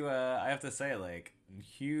have to say, like,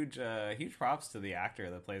 huge props to the actor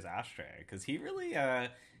that plays Ashtray, because he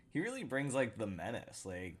really brings like the menace,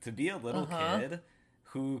 like, to be a little kid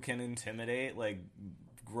who can intimidate like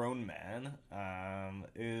grown men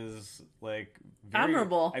is like very,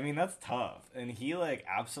 admirable. I mean, that's tough, and he like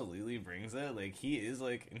absolutely brings it. Like, he is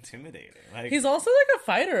like intimidating. Like, he's also like a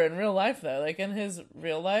fighter in real life though. Like, in his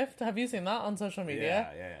real life, have you seen that on social media?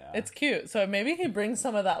 Yeah. It's cute. So maybe he brings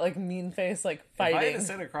some of that like mean face like fighting. If I had to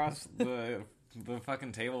sit across the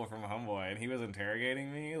fucking table from Homeboy and he was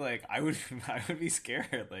interrogating me, like, I would be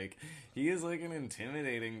scared. Like, he is like an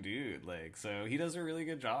intimidating dude. Like, so he does a really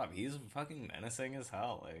good job. He's fucking menacing as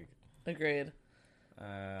hell. Like, agreed.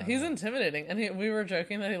 He's intimidating, and we were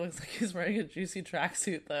joking that he looks like he's wearing a juicy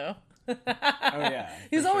tracksuit, though. Oh yeah,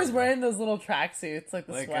 he's always wearing those little tracksuits, like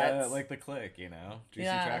the sweats, like the Click, you know, juicy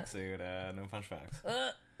tracksuit. No punch facts.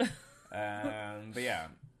 But yeah,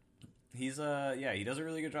 he's he does a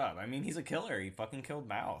really good job. I mean, he's a killer. He fucking killed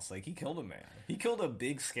Mouse. Like, he killed a man. He killed a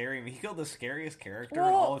big scary. He killed the scariest character in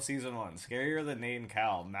all of season 1. Scarier than Nate and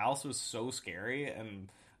Cal. Mouse was so scary, and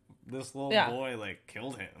this little boy like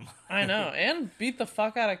killed him. I know, and beat the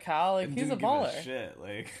fuck out of Cal. Like, he's a baller. Shit,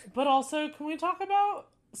 like. But also, can we talk about?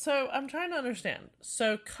 So I'm trying to understand.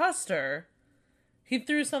 So Custer, he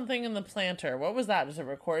threw something in the planter. What was that? Just a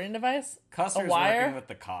recording device? Custer's a wire? Working with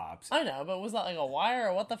the cops. I know, but was that like a wire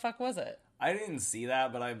or what the fuck was it? I didn't see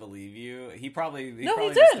that, but I believe you. He probably he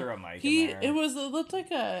just did. Threw a mic in there. It looked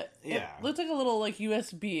like a little like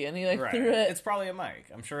USB, and he like threw it. It's probably a mic.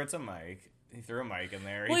 I'm sure it's a mic. He threw a mic in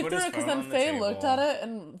there. Well, he threw it because then Faye looked at it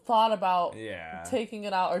and thought about taking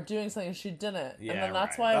it out or doing something, and she didn't. Yeah, and then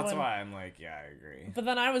that's why I'm like, yeah, I agree. But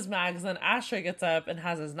then I was mad because then Ashtray gets up and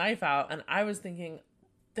has his knife out, and I was thinking,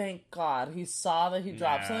 thank God he saw that he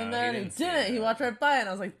dropped something there, and he didn't. He walked right by it, and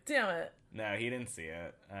I was like, damn it. No, he didn't see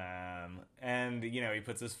it. And, you know, he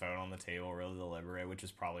puts his phone on the table really deliberate, which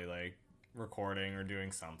is probably, like, recording or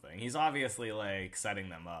doing something. He's obviously, like, setting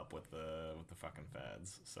them up with the fucking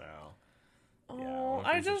feds, so... Oh,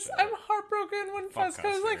 I'm heartbroken when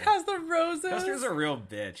Fesco's like has the roses. Custer's a real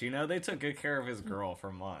bitch, you know. They took good care of his girl for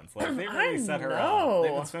months. Like, they really set her up.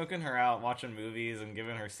 They've been smoking her out, watching movies, and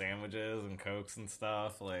giving her sandwiches and cokes and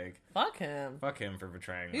stuff. Like, fuck him. Fuck him for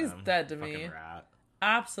betraying them. He's dead to me. Rat.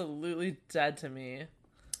 Absolutely dead to me.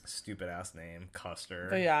 Stupid ass name, Custer.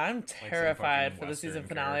 But yeah, I'm terrified for the season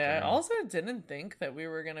finale. Character. I also didn't think that we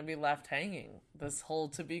were gonna be left hanging this whole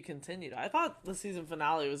to be continued. I thought the season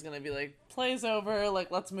finale was gonna be like, play's over, like,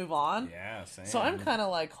 let's move on. Yeah, same. So I'm kind of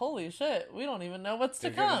like, holy shit, we don't even know what's to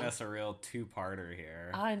come. They're giving us a real two-parter here.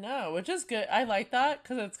 I know, which is good. I like that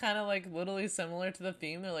because it's kind of like literally similar to the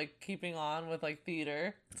theme. They're like keeping on with like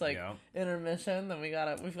theater. It's like intermission. Then we've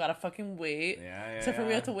gotta fucking wait. Except for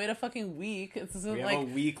we have to wait a fucking week. This isn't like a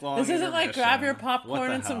week-long. This isn't like grab your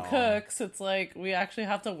popcorn and some cooks. It's like we actually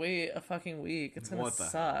have to wait a fucking week. It's gonna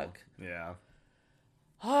suck. Yeah.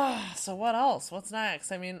 So what else? What's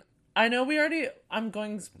next? I mean, I know I'm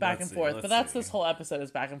going back and forth, but that's this whole episode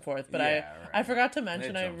is back and forth. But I forgot to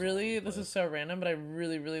mention, this is so random, but I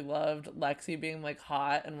really, really loved Lexi being like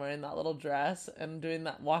hot and wearing that little dress and doing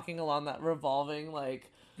that, walking along that revolving like.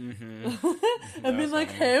 Mm-hmm. And being like,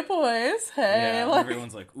 hey boys, hey. Yeah, like,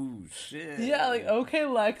 everyone's like, ooh, shit. Yeah, like, okay,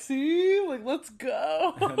 Lexi, like, let's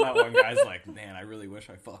go. And that one guy's like, man, I really wish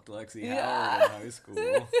I fucked Lexi Howard in high school.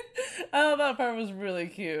 I thought that part was really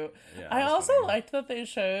cute. Yeah, I also liked that they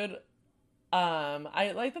showed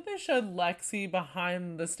Lexi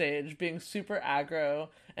behind the stage being super aggro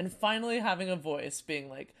and finally having a voice, being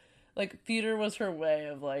like theater was her way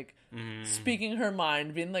of like speaking her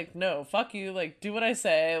mind, being like, no, fuck you, like, do what I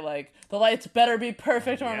say, like, the lights better be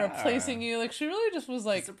perfect or I'm replacing you. Like, she really just was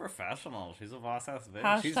like, she's a professional. She's a boss ass bitch.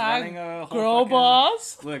 Hashtag she's running a whole girl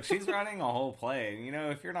boss. Look, she's running a whole play. And, you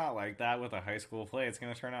know, if you're not like that with a high school play, it's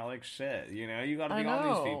gonna turn out like shit. You know, you gotta be on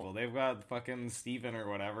these people. They've got fucking Steven or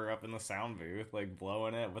whatever up in the sound booth, like,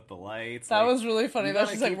 blowing it with the lights. That was really funny though.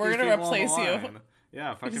 She's like, we're gonna replace you.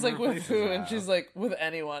 Yeah, fucking. He's like, with who? And she's like, with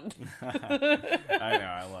anyone. I know,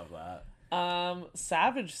 I love that.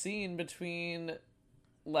 Savage scene between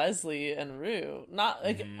Leslie and Rue. Not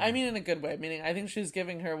like I mean in a good way. Meaning, I think she's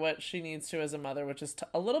giving her what she needs to as a mother, which is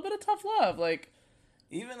a little bit of tough love. Like,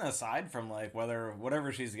 even aside from like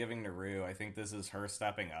whatever she's giving to Rue, I think this is her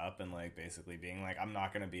stepping up and like basically being like, I'm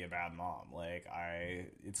not gonna be a bad mom. Like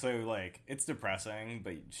it's so like it's depressing,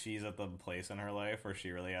 but she's at the place in her life where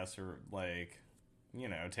she really has to like, you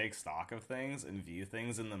know, take stock of things and view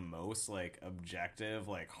things in the most like objective,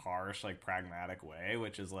 like harsh, like pragmatic way,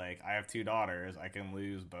 which is like, I have 2 daughters, I can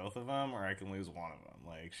lose both of them or I can lose one of them.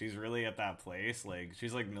 Like, she's really at that place. Like,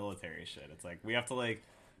 she's like military shit. It's like, we have to like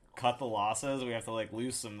cut the losses, we have to like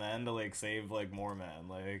lose some men to like save like more men.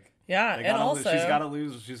 Like, yeah, and also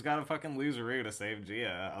she's gotta fucking lose Rue to save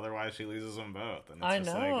Gia, otherwise she loses them both. And it's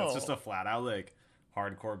like, it's just a flat out like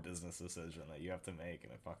hardcore business decision that you have to make,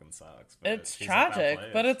 and it fucking sucks. But it's tragic,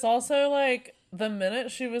 but it's also like the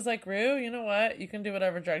minute she was like, Rue, you know what, you can do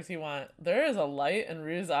whatever drugs you want, there is a light in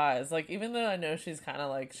Rue's eyes. Like, even though I know she's kind of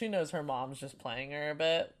like, she knows her mom's just playing her a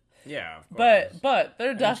bit, yeah, of course. but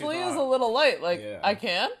there definitely is a little light, like, I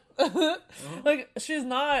can Like, she's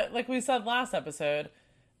not, like we said last episode,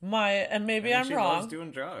 maybe I'm she wrong. loves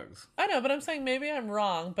doing drugs. I know, but I'm saying maybe I'm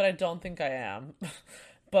wrong, but I don't think I am.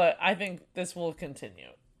 But I think this will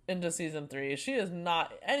continue into season 3. She is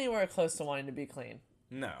not anywhere close to wanting to be clean.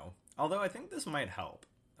 No. Although I think this might help.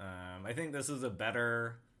 I think this is a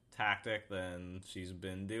better tactic than she's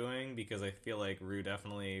been doing, because I feel like Rue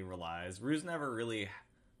definitely Rue's never really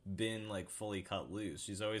been like fully cut loose.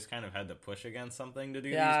 She's always kind of had to push against something to do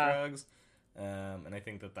these drugs. And I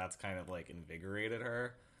think that that's kind of like invigorated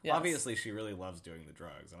her. Yes. Obviously she really loves doing the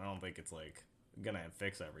drugs, and I don't think it's like gonna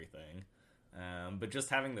fix everything. But just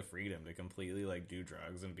having the freedom to completely like do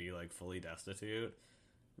drugs and be like fully destitute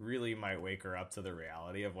really might wake her up to the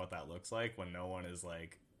reality of what that looks like when no one is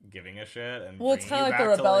like giving a shit. And well, it's kind of like the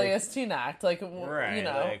rebellious teen act, like, right, you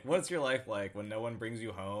know, like, what's your life like when no one brings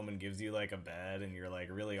you home and gives you like a bed and you're like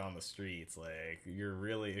really on the streets? Like, you're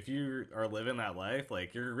really, if you are living that life,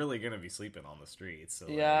 like, you're really gonna be sleeping on the streets. So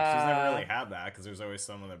like, she's never really had that, because there's always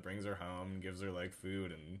someone that brings her home and gives her like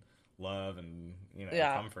food and love and, you know,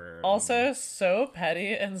 comfort. Also, so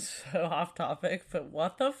petty and so off topic, but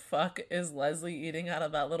what the fuck is Leslie eating out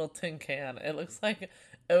of that little tin can? It looks like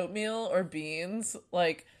oatmeal or beans.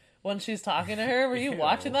 Like, when she's talking to her, were you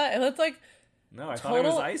watching that? It looked like no, I thought it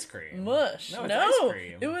was ice cream. Mush. No, ice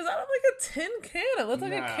cream. It was out of like a tin can. It looked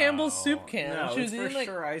like a Campbell's soup can. No, she was it's eating for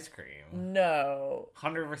sure ice cream. No.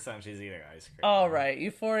 100% she's eating ice cream. All right,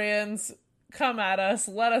 Euphorians, come at us.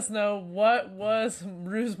 Let us know, what was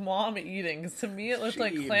Rue's mom eating? Because to me, it looked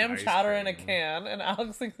like clam chowder in a can, and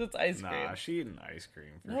Alex thinks it's ice cream. Nah, she eating ice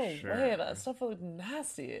cream for sure. No way, that stuff looked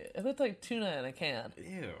nasty. It looked like tuna in a can.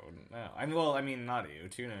 Ew, no. I mean, not ew.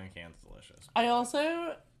 Tuna in a can's delicious. I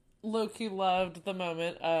also low-key loved the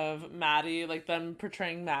moment of Maddie, like them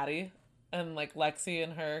portraying Maddie, and like Lexi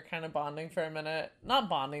and her kind of bonding for a minute. Not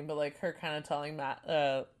bonding, but like her kind of telling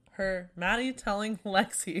Maddie telling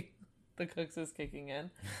Lexi. The cooks is kicking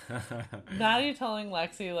in. Maddie telling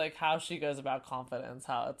Lexi like how she goes about confidence,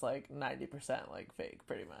 how it's like 90% like fake,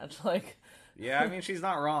 pretty much. Like, yeah, I mean, she's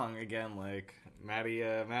not wrong. Again, like Maddie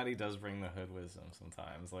does bring the hood wisdom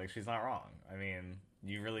sometimes. Like, she's not wrong. I mean,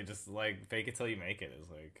 you really just like fake it till you make it is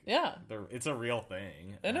like, yeah, it's a real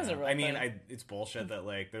thing. It is a real thing. thing. It's bullshit that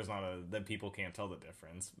like there's not that people can't tell the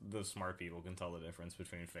difference. The smart people can tell the difference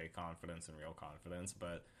between fake confidence and real confidence,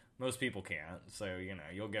 but most people can't, so, you know,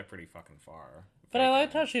 you'll get pretty fucking far. But I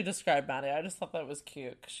liked how she described Maddie. I just thought that was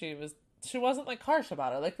cute. 'Cause she wasn't, like, harsh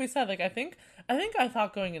about it. Like we said, like, I think I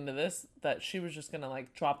thought going into this that she was just gonna,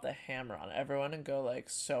 like, drop the hammer on everyone and go, like,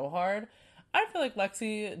 so hard. I feel like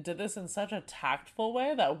Lexi did this in such a tactful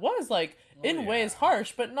way that was, like, in ways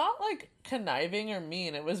harsh, but not, like, conniving or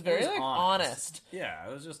mean. It was very, like, honest. Yeah,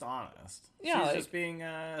 it was just honest. Yeah, she's like, just being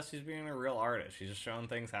a real artist. She's just showing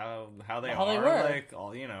things how they were. Like,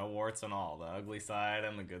 all, you know, warts and all, the ugly side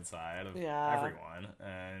and the good side of everyone.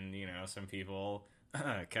 And, you know, some people,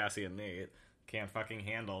 Cassie and Nate, can't fucking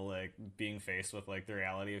handle, like, being faced with, like, the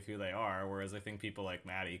reality of who they are, whereas I think people like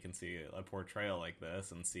Maddie can see a portrayal like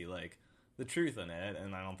this and see, like, the truth in it.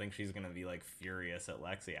 And I don't think she's gonna be, like, furious at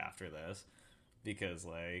Lexi after this, because,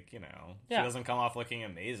 like, you know, she doesn't come off looking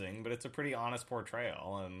amazing, but it's a pretty honest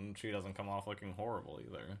portrayal, and she doesn't come off looking horrible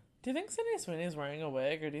either. Do you think Sydney Sweeney's wearing a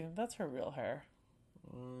wig, or do you think that's her real hair?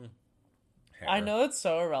 Hair. I know it's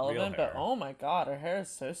so irrelevant, but oh my god, her hair is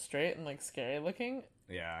so straight and, like, scary looking.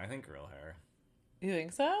 Yeah, I think real hair. You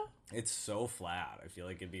think so? It's so flat. I feel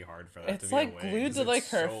like it'd be hard for that to be It's like a wig, glued to like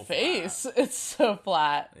her so face. Flat. It's so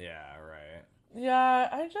flat. Yeah, right. Yeah,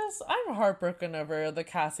 I'm heartbroken over the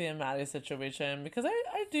Cassie and Maddie situation, because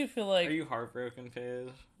I do feel like... Are you heartbroken, Paige?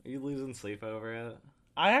 Are you losing sleep over it?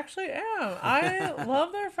 I actually am. I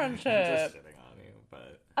love their friendship. I'm just shitting on you,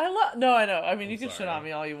 but... No, I know. I mean, you can sorry. shit on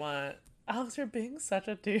me all you want. Alex, you're being such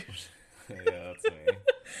a douche. Yeah, that's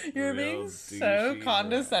me. You're being so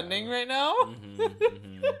condescending right now.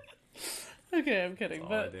 Okay, I'm kidding.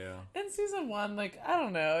 But in season 1, like, I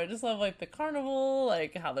don't know. I just love, like, the carnival,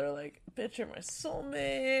 like, how they're like, bitch, you're my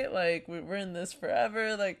soulmate. Like, we're in this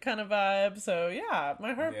forever, like, kind of vibe. So, yeah,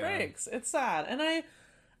 my heart breaks. It's sad. And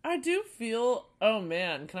I do feel, oh,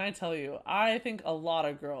 man, can I tell you, I think a lot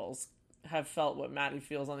of girls have felt what Maddie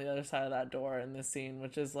feels on the other side of that door in this scene,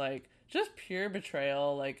 which is, like, just pure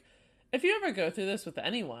betrayal. Like, if you ever go through this with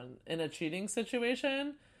anyone in a cheating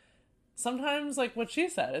situation, sometimes, like what she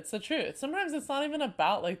said, it's the truth. Sometimes it's not even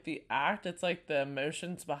about, like, the act. It's, like, the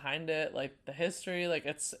emotions behind it, like, the history. Like,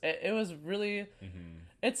 it was really...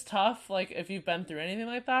 it's tough, like, if you've been through anything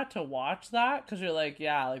like that, to watch that, because you're like,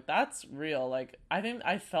 yeah, like, that's real. Like, I think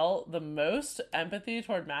I felt the most empathy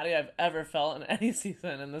toward Maddie I've ever felt in any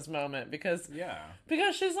season in this moment, because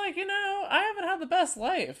she's like, I haven't had the best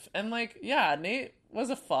life, and, like, yeah, Nate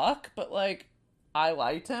was a fuck, but, like, I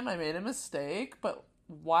liked him, I made a mistake, but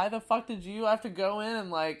why the fuck did you have to go in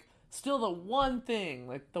and, like, steal the one thing,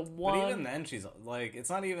 like the one. But even then, she's like, it's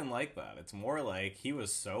not even like that. It's more like, he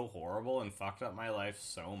was so horrible and fucked up my life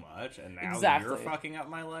so much, and now you're fucking up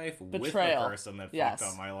my life with the person that fucked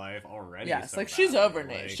up my life already. Yes, so like, badly. she's over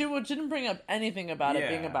Nate. She didn't bring up anything about it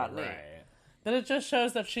being about Nate. But it just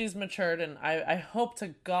shows that she's matured, and I hope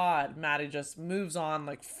to God Maddie just moves on,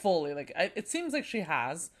 like, fully. Like, it seems like she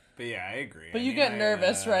has. But yeah, I agree. But you get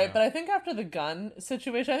nervous, right? But I think after the gun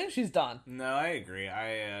situation, I think she's done. No, I agree.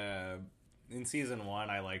 In season 1,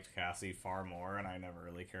 I liked Cassie far more, and I never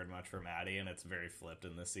really cared much for Maddie, and it's very flipped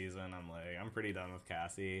in this season. I'm pretty done with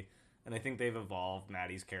Cassie, and I think they've evolved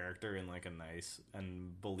Maddie's character in, like, a nice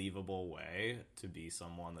and believable way to be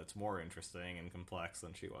someone that's more interesting and complex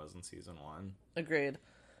than she was in season 1. Agreed.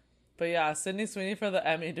 But yeah, Sydney Sweeney for the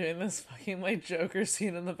Emmy doing this fucking, like, Joker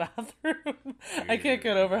scene in the bathroom. Dude, I can't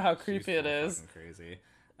get over how creepy it is. Crazy.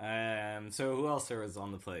 So who else was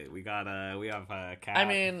on the plate? We have Kat.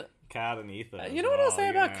 Kat and Ethan. You know what I'll say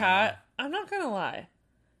about Kat? I'm not gonna lie.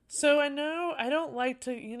 So I know I don't like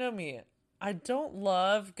to, me. I don't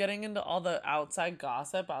love getting into all the outside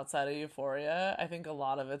gossip outside of Euphoria. I think a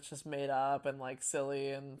lot of it's just made up and, like, silly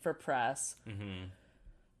and for press. Mm-hmm.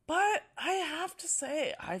 But I have to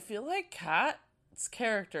say, I feel like Kat's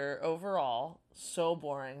character overall, so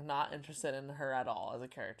boring, not interested in her at all as a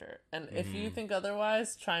character. And if you think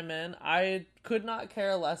otherwise, chime in. I could not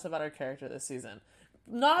care less about her character this season.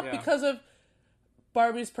 Not because of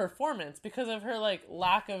Barbie's performance, because of her, like,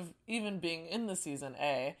 lack of even being in the season,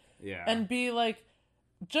 A. Yeah. And B, like,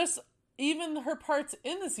 just even her parts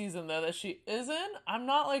in the season, though, that she is in, I'm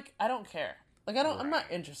not, like, I don't care. Like, I'm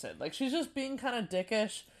not interested. Like, she's just being kind of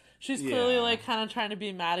dickish. She's clearly, like, kind of trying to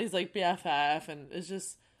be Maddie's, like, BFF, and it's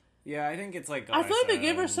just... Yeah, I think it's, like... I feel like they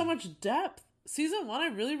gave her so much depth. Season 1, I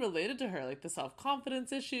really related to her. Like, the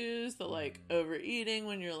self-confidence issues, the, like, overeating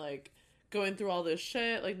when you're, like, going through all this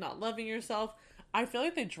shit, like, not loving yourself. I feel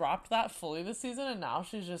like they dropped that fully this season, and now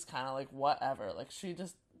she's just kind of, like, whatever. Like, she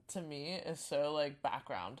just, to me, is so, like,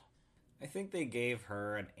 background. I think they gave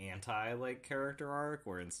her an anti, character arc,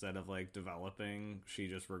 where instead of, developing, she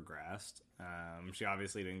just regressed. She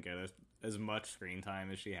obviously didn't get as much screen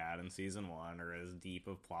time as she had in season 1, or as deep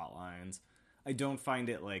of plot lines. I don't find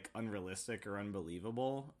it, unrealistic or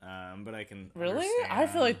unbelievable, but I can Really? understand. I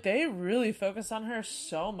feel like they really focused on her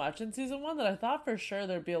so much in season 1 that I thought for sure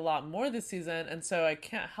there'd be a lot more this season, and so I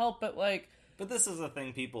can't help but, But this is a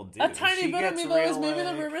thing people do. A tiny bit of me, though, is maybe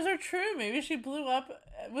the rumors are true. Maybe she blew up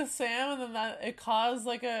with Sam, and then that it caused,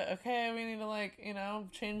 okay, we need to,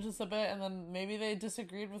 change this a bit, and then maybe they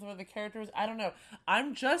disagreed with where the character was. I don't know.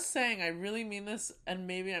 I'm just saying, I really mean this, and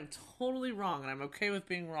maybe I'm totally wrong, and I'm okay with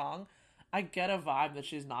being wrong. I get a vibe that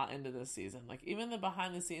she's not into this season. Like, even the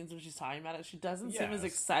behind the scenes when she's talking about it, she doesn't seem as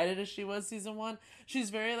excited as she was season 1.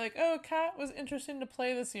 She's very Kat was interesting to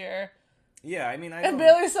play this year. Yeah, I mean, and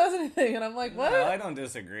barely says anything, and I'm like, what? No, I don't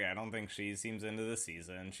disagree. I don't think she seems into the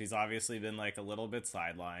season. She's obviously been, a little bit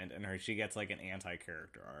sidelined, and she gets, an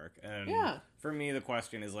anti-character arc. And for me, the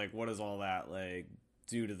question is, what does all that,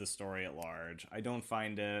 do to the story at large? I don't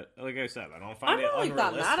find it, like I said, I don't find it unrealistic. I'm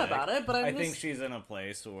not that mad about it, but I think she's in a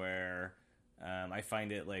place where... I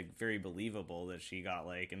find it, very believable that she got,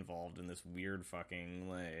 involved in this weird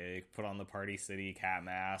fucking, put on the Party City cat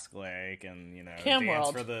mask, and, Cam dance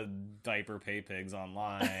World. for the diaper pay pigs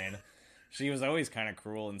online. She was always kind of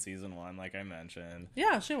cruel in season 1, like I mentioned.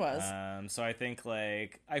 Yeah, she was. So I think,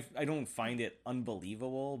 I don't find it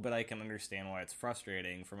unbelievable, but I can understand why it's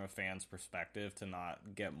frustrating from a fan's perspective to not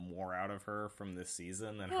get more out of her from this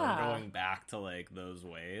season than her going back to, those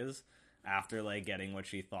ways. After, getting what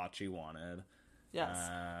she thought she wanted. Yes.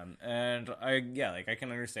 And I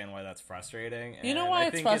can understand why that's frustrating. You know why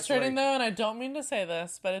it's frustrating, though? And I don't mean to say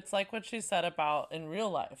this, but it's like what she said about in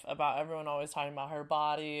real life, about everyone always talking about her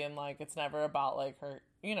body, and, it's never about, her,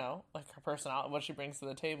 her personality, what she brings to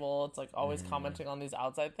the table. It's, always commenting on these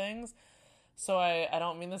outside things. So I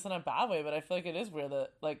don't mean this in a bad way, but I feel like it is weird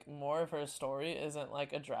that, more of her story isn't,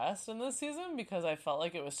 addressed in this season, because I felt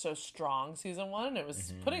like it was so strong season 1, and it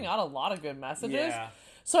was putting out a lot of good messages. Yeah.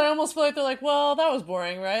 So I almost feel like they're well, that was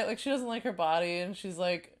boring, right? She doesn't like her body, and she's,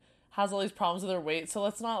 has all these problems with her weight, so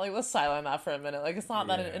let's not, let's sideline that for a minute. It's not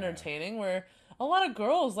that entertaining, where a lot of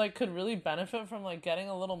girls, could really benefit from, getting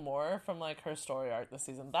a little more from, her story arc this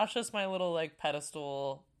season. That's just my little,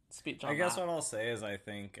 pedestal speech on I guess that. what I'll say is I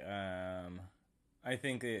think I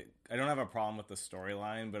don't have a problem with the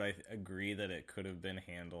storyline, but I agree that it could have been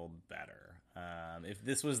handled better. If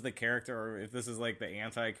this was the character, or if this is like the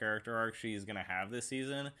anti-character arc she's going to have this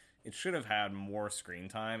season, it should have had more screen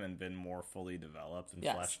time and been more fully developed and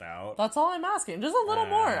fleshed out. That's all I'm asking. Just a little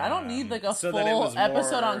more. I don't need like a so that it full was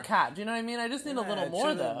episode more- on Kat. Do you know what I mean? I just need a little It more,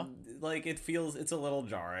 should've- though. Like, it's a little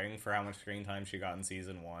jarring for how much screen time she got in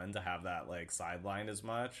season 1 to have that, like, sidelined as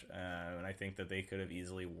much. And I think that they could have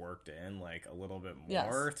easily worked in, like, a little bit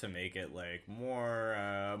more to make it, like,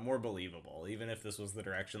 more believable. Even if this was the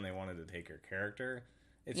direction they wanted to take her character,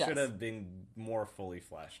 it should have been more fully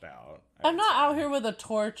fleshed out. I'm not out here with a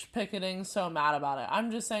torch picketing so mad about it. I'm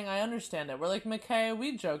just saying I understand it. We're like, McKay,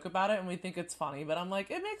 we joke about it and we think it's funny, but I'm like,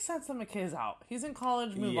 it makes sense that McKay's out. He's in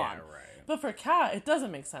college, move on. Right. But for Kat, it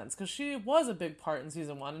doesn't make sense because she was a big part in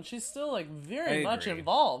season 1 and she's still like very much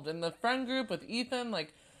involved in the friend group with Ethan.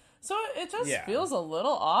 Like, so it just feels a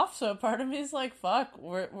little off. So part of me is like, fuck,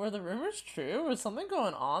 were the rumors true? Was something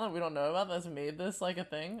going on that we don't know about that's made this like a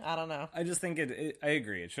thing? I don't know. I just think I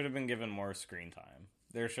agree. It should have been given more screen time.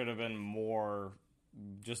 There should have been more.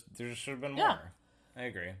 There should have been more. I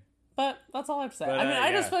agree. But that's all I have to say. But, I mean,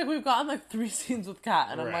 I just feel like we've gotten like 3 scenes with Kat,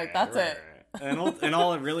 and I'm like, that's it. And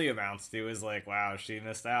all it really amounts to is like, wow, she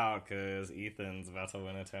missed out because Ethan's about to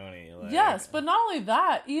win a Tony. Like, Yes, but not only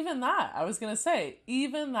that, even that, I was going to say,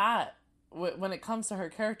 even that, when it comes to her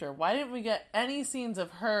character, why didn't we get any scenes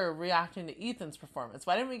of her reacting to Ethan's performance?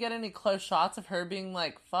 Why didn't we get any close shots of her being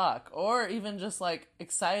like, fuck, or even just like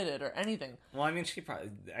excited or anything? Well, I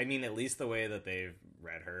mean, at least the way that they've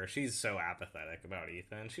read her, she's so apathetic about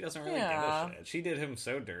Ethan. She doesn't really give a shit. She did him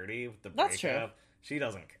so dirty with the breakup. That's true. She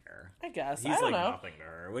doesn't care. I guess. He's I don't like know. nothing to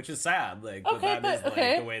her, which is sad. Like, Okay, but that is but-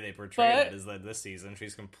 like the way they portray it, is that this season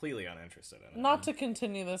she's completely uninterested in it. Not to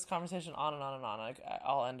continue this conversation on and on and on.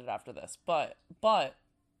 I'll end it after this. But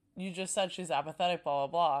you just said she's apathetic, blah, blah,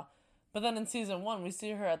 blah. But then in season 1, we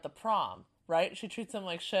see her at the prom, right? She treats him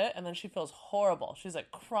like shit, and then she feels horrible. She's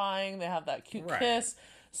like crying. They have that cute kiss.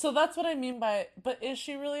 So that's what I mean by, but is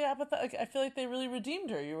she really apathetic? I feel like they really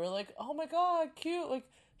redeemed her. You were like, oh my God, cute. Like,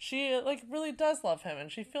 she like really does love him,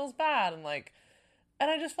 and she feels bad, and like, and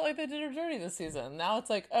I just felt like they did her dirty this season. Now it's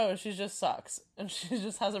like, oh, she just sucks, and she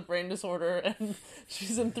just has a brain disorder, and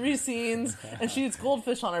she's in 3 scenes, and she eats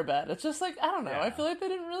goldfish on her bed. It's just like, I don't know. I feel like they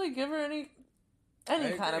didn't really give her any kind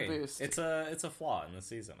of boost. It's a flaw in the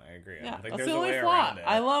season. I agree. I don't think that's there's the a only way flaw. around it.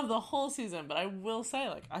 I love the whole season, but I will say,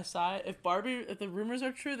 like, I saw it. If the rumors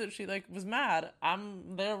are true that she like was mad,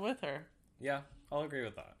 I'm there with her. Yeah, I'll agree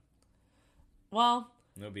with that. Well,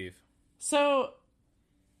 No beef. so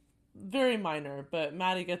very minor, but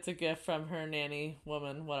Maddie gets a gift from her nanny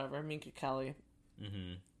woman, whatever, Minka Kelly.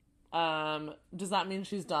 Does that mean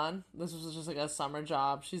she's done? This was just like a summer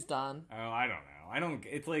job. She's done. Oh, I don't know.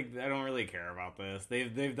 It's like I don't really care about this.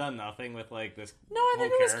 They've done nothing with like this. No, I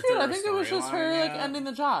think it was character cute. I or think it was just her storyline like yet. ending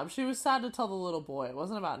the job. She was sad to tell the little boy. It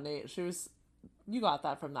wasn't about Nate. You got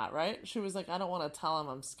that from that, right? She was like, I don't want to tell him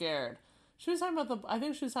I'm scared. She was talking about I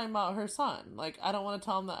think she was talking about her son. Like, I don't want to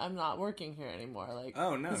tell him that I'm not working here anymore. Like,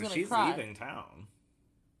 Oh no, he's gonna she's cry. leaving town.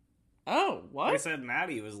 Oh, what? They said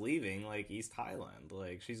Maddie was leaving like East Highland.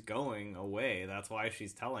 Like she's going away. That's why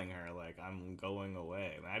she's telling her like I'm going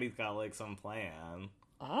away. Maddie's got like some plan.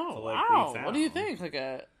 Oh, to, like, wow. leave What do you town. think? Like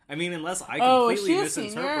a I mean, unless I oh, is completely she a senior?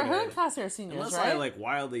 misinterpreted. Her and Cassie are seniors, Unless right? I like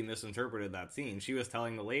wildly misinterpreted that scene, she was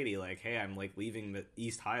telling the lady like, "Hey, I'm like leaving the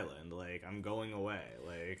East Highland. Like I'm going away.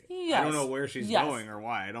 Like I don't know where she's going or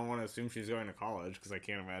why. I don't want to assume she's going to college because I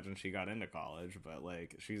can't imagine she got into college. But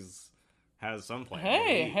like has some plan.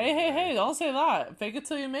 Hey! Don't say that. Fake it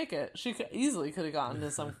till you make it. She easily could have gotten to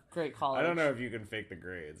some great college. I don't know if you can fake the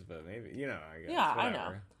grades, but maybe I guess. Yeah, I whatever.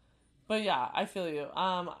 know. But yeah, I feel you.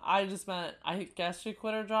 I just meant, I guess she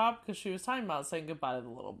quit her job because she was talking about saying goodbye to the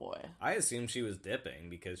little boy. I assumed she was dipping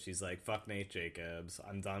because she's like, fuck Nate Jacobs.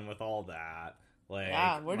 I'm done with all that. Like,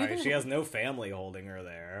 Yeah, where do you think- she has no family holding her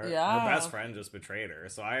there. Yeah. Her best friend just betrayed her.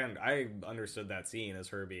 So I understood that scene as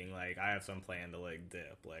her being like, I have some plan to like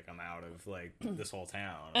dip. Like, I'm out of like this whole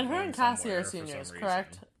town. And I'm her going and Cassie somewhere are for some seniors, reason.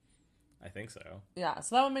 correct? I think so. Yeah,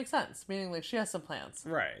 so that would make sense. Meaning, like, she has some plans.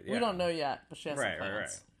 Right. Yeah. We don't know yet, but she has some plans. Right.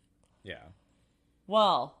 Yeah.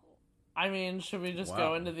 Well, I mean, should we just go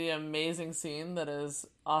Wow. into the amazing scene that is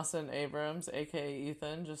Austin Abrams, aka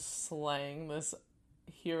Ethan, just slaying this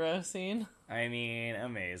hero scene? I mean,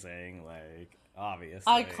 amazing. Like,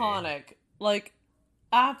 obviously. Iconic. Like,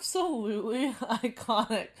 absolutely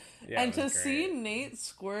iconic. Yeah, And it to was see great. Nate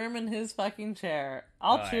squirm in his fucking chair.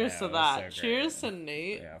 I'll Oh, cheers yeah, to it was that. so Cheers great. to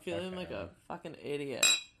Nate Yeah, fuck feeling like him. a fucking idiot.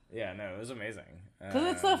 Yeah, no, it was amazing.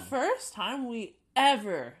 Because it's the first time we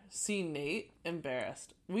ever seen Nate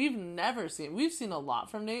embarrassed. We've seen a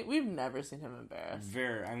lot from Nate. We've never seen him embarrassed.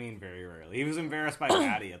 Very rarely. He was embarrassed by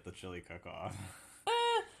Maddie at the chili cook-off.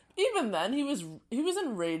 Even then, he was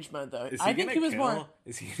in rage mode though. Is he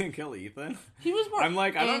gonna kill Ethan? He was more. I'm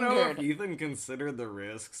like, I don't know angered. if Ethan considered the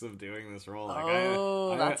risks of doing this role.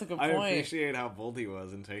 Like, that's a good point. I appreciate how bold he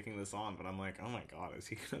was in taking this on, but I'm like, oh my god, is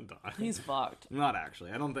he gonna die? He's fucked. Not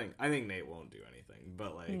actually. I think Nate won't do anything,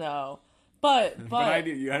 but like, no. But I'd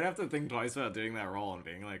have to think twice about doing that role and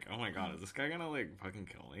being like, oh my god, is this guy gonna like fucking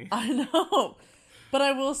kill me? I know. But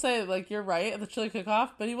I will say, like, you're right at the chili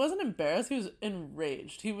cook-off, but he wasn't embarrassed. He was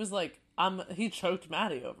enraged. He was like, he choked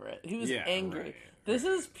Maddie over it. He was angry. Right, this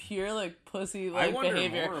is pure, like, pussy, like,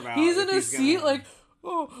 behavior. More He's in his seat, gonna... like,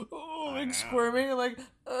 like, squirming, and like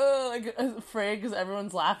afraid because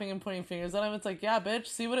everyone's laughing and pointing fingers at him. It's like, yeah, bitch,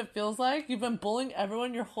 see what it feels like? You've been bullying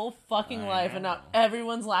everyone your whole fucking life, and now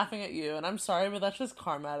everyone's laughing at you. And I'm sorry, but that's just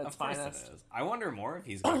karma at its finest. It is. I wonder more if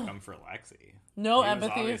he's gonna come for Lexi. No he empathy.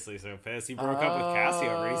 Was obviously so pissed. He broke up with Cassie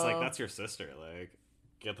over. He's like, that's your sister. Like,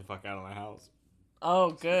 get the fuck out of my house.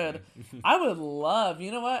 Oh, good. I would love,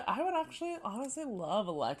 you know what? I would actually honestly love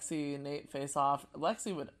a Lexi Nate face off.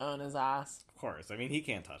 Lexi would own his ass. Of course. I mean, he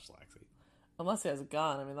can't touch Lexi. Unless he has a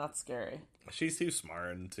gun. I mean, that's scary. She's too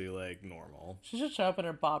smart and too, like, normal. She should show up in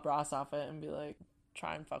her Bob Ross outfit and be like,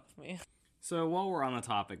 try and fuck with me. So while we're on the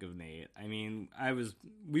topic of Nate, I mean,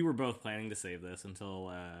 we were both planning to save this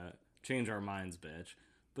until change our minds, bitch.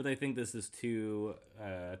 But I think this is too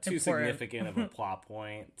significant of a plot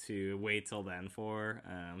point to wait till then for.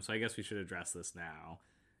 So I guess we should address this now,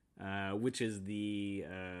 which is the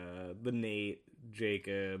Nate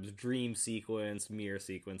Jacobs dream sequence, mirror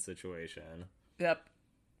sequence situation. Yep.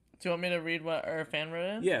 Do you want me to read what our fan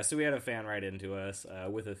wrote in? Yeah, so we had a fan write into us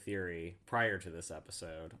with a theory prior to this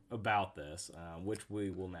episode about this, which we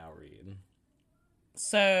will now read.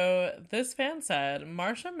 So, this fan said,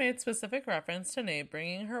 Marcia made specific reference to Nate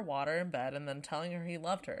bringing her water in bed and then telling her he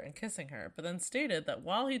loved her and kissing her, but then stated that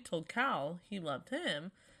while he told Cal he loved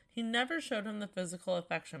him, he never showed him the physical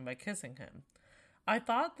affection by kissing him. I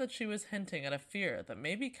thought that she was hinting at a fear that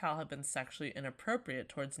maybe Cal had been sexually inappropriate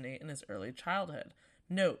towards Nate in his early childhood.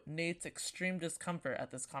 Note Nate's extreme discomfort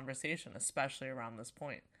at this conversation, especially around this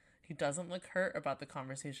point. He doesn't look hurt about the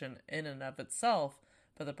conversation in and of itself,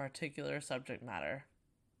 but the particular subject matter.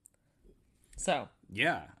 So.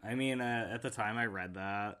 Yeah, I mean, at the time I read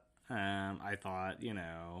that, I thought, you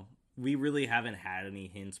know, we really haven't had any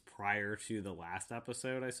hints prior to the last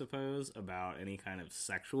episode, I suppose, about any kind of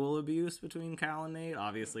sexual abuse between Cal and Nate.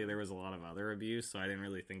 Obviously, there was a lot of other abuse, so I didn't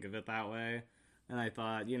really think of it that way. And I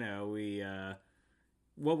thought, you know,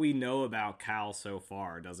 what we know about Cal so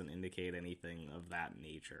far doesn't indicate anything of that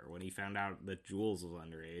nature. When he found out that Jules was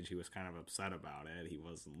underage, he was kind of upset about it. He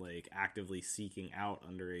wasn't, like, actively seeking out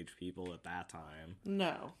underage people at that time.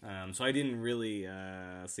 No. So I didn't really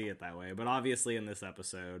see it that way. But obviously in this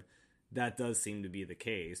episode, that does seem to be the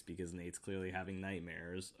case, because Nate's clearly having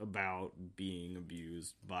nightmares about being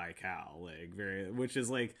abused by Cal, like, which is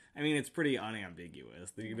like, I mean, it's pretty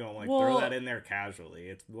unambiguous. You don't like throw that in there casually.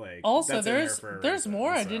 It's like, also there's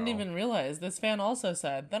more. I didn't even realize. This fan also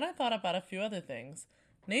said, then I thought about a few other things.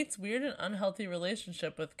 Nate's weird and unhealthy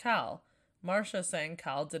relationship with Cal. Marcia saying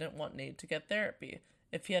Cal didn't want Nate to get therapy.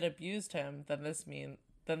 If he had abused him, then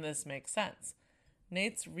this makes sense.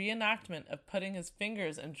 Nate's reenactment of putting his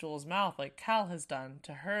fingers in Jules' mouth like Cal has done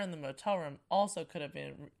to her in the motel room also could have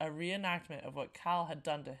been a reenactment of what Cal had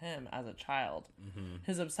done to him as a child. Mm-hmm.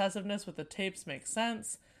 His obsessiveness with the tapes makes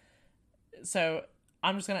sense. So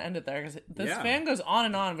I'm just going to end it there, because this fan goes on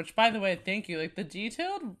and on, which, by the way, thank you. Like, the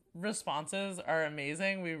detailed responses are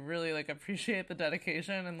amazing. We really, like, appreciate the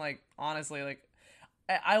dedication. And, like, honestly, like,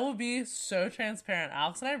 I will be so transparent.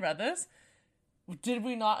 Alex and I read this. Did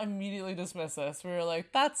we not immediately dismiss this? We were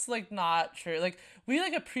like, that's, like, not true. Like, we,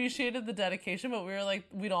 like, appreciated the dedication, but we were like,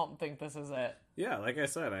 we don't think this is it. Yeah, like I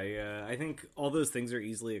said, I think all those things are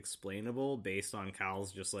easily explainable based on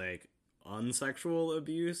Cal's just, like, unsexual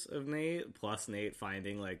abuse of Nate, plus Nate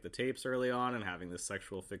finding, like, the tapes early on and having this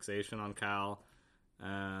sexual fixation on Cal.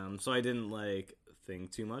 So I didn't, like,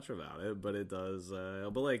 think too much about it, but it does,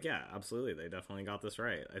 but, like, yeah, absolutely, they definitely got this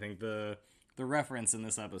right. I think the reference in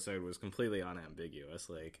this episode was completely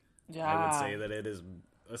unambiguous. Like, I would say that it is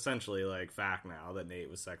essentially, like, fact now that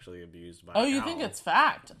Nate was sexually abused by Cal. You think it's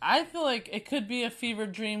fact? I feel like it could be a fever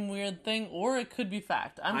dream weird thing, or it could be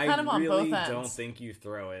fact. I'm kind of on both ends. I really don't think you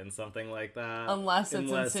throw in something like that. Unless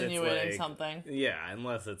it's insinuating like, something. Yeah,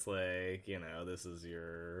 unless it's like, you know, this is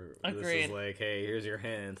Agreed. This is like, hey, here's your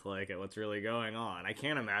hint, like, at what's really going on. I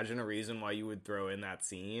can't imagine a reason why you would throw in that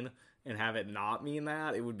scene and have it not mean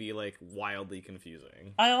that, it would be like wildly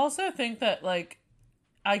confusing. I also think that, like,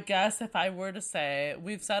 I guess if I were to say,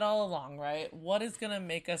 we've said all along, right, what is going to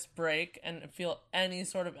make us break and feel any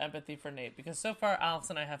sort of empathy for Nate? Because so far, Alex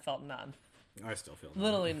and I have felt none. I still feel none.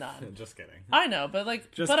 Literally none. Just kidding. I know, but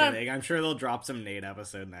like, Just kidding. I'm sure they'll drop some Nate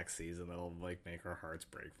episode next season that'll like make our hearts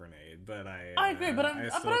break for Nate. But I agree. But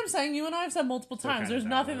I'm saying, you and I have said multiple times, there's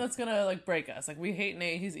nothing that's gonna like break us. Like, we hate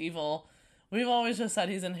Nate. He's evil. We've always just said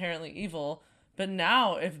he's inherently evil. But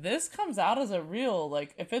now, if this comes out as a real,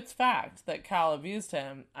 like, if it's fact that Cal abused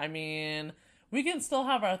him, I mean, we can still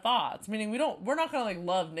have our thoughts. Meaning, we're not gonna like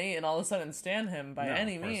love Nate and all of a sudden stand him by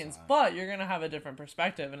any means. Not. But you're gonna have a different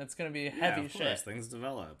perspective, and it's gonna be heavy of shit. Course, things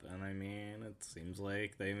develop, and I mean, it seems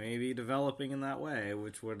like they may be developing in that way,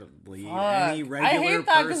 which would lead any regular I hate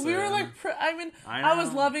that because person. we were like, I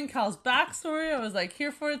was loving Cal's backstory. I was like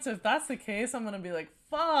here for it. So if that's the case, I'm gonna be like,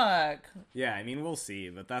 fuck. Yeah, I mean, we'll see,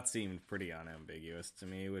 but that seemed pretty unambiguous to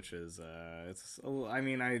me, which is,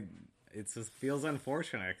 it just feels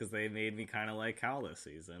unfortunate because they made me kind of like Cal this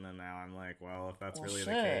season, and now I'm like, well, if that's really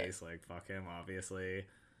the case, like, fuck him, obviously.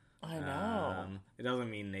 I know. It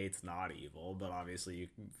doesn't mean Nate's not evil, but obviously you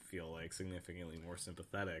feel like significantly more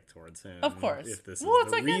sympathetic towards him. Of course. If this is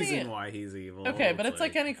it's the like reason why he's evil. Okay, but it's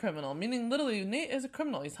like any criminal. Meaning, literally, Nate is a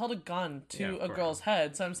criminal. He's held a gun to a girl's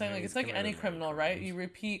head. So I'm saying, like, it's like any criminal, right? You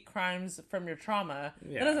repeat crimes from your trauma.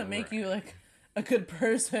 That doesn't make you, like, a good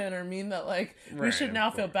person or mean that, like, we should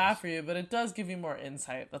now feel bad for you. But it does give you more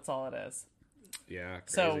insight. That's all it is. Yeah,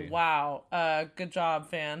 crazy. So wow, good job,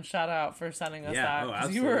 fan. Shout out for sending us that.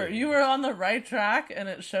 Absolutely. You were on the right track, and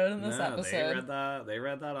it showed in this episode. They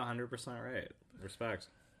read that 100% right. Respect.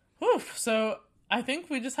 Whew. So I think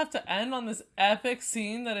we just have to end on this epic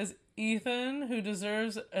scene that is Ethan, who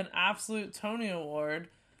deserves an absolute Tony Award,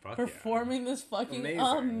 performing this fucking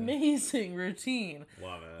amazing routine.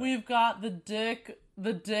 Love it. We've got the dick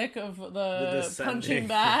of the punching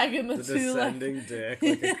bag and the two descending dick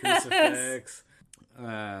like a crucifix.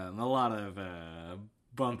 A lot of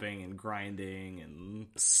bumping and grinding and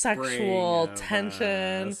sexual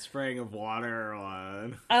tension, spraying of water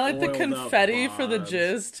on. I like the confetti for the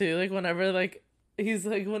jizz too. Like whenever like he's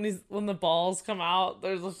like when the balls come out,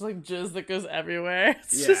 there's just like jizz that goes everywhere.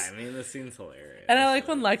 I mean, this scene's hilarious. And I like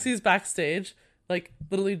when Lexi's backstage, like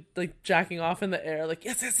literally like jacking off in the air, like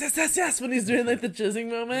yes when he's doing like the jizzing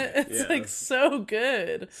moment. It's like so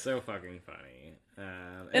good, so fucking funny.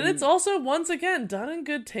 And it's also, once again, done in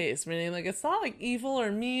good taste, meaning like it's not like evil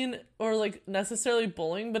or mean or like necessarily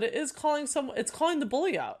bullying, but it is it's calling the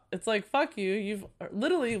bully out. It's like, fuck you, you've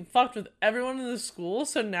literally fucked with everyone in the school,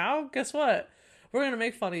 so now guess what, we're gonna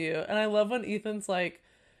make fun of you. And I love when Ethan's like,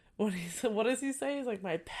 what does he say? He's like,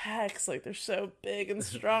 my pecs, like they're so big and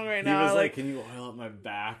strong right now. He was like, can you oil up my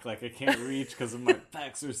back? Like I can't reach because my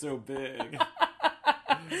pecs are so big.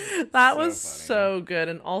 That was so good.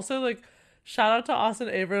 And also like, shout out to Austin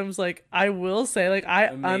Abrams. Like, I will say, like, I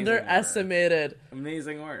underestimated.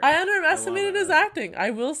 Amazing work. I underestimated his acting. I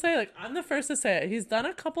will say, like, I'm the first to say it. He's done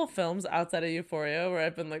a couple films outside of Euphoria where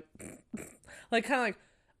I've been like, kind of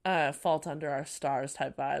like, Fault Under Our Stars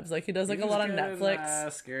type vibes. Like, he does like a lot of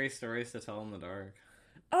Netflix. Scary Stories to Tell in the Dark.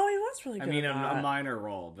 Oh, he was really good. I mean, a minor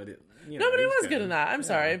role, but but he was good in that. I'm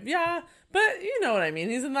sorry. Yeah, but you know what I mean.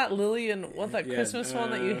 He's in that Lily and what's that Christmas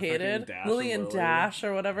one that you hated? Lily and Dash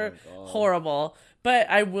or whatever. Oh, horrible. But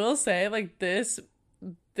I will say, like this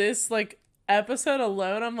like episode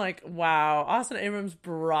alone, I'm like, wow, Austin Abrams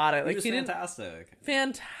brought it. Like he was fantastic.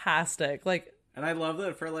 Fantastic. Like. And I love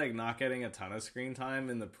that for, like, not getting a ton of screen time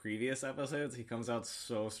in the previous episodes, he comes out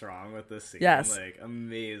so strong with this scene. Yes. Like,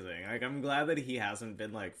 amazing. Like, I'm glad that he hasn't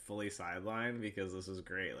been, like, fully sidelined, because this is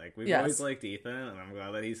great. Like, we've always liked Ethan, and I'm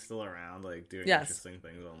glad that he's still around, like, doing interesting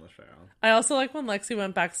things on the show. I also like when Lexi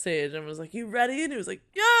went backstage and was like, you ready? And he was like,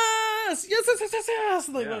 yes!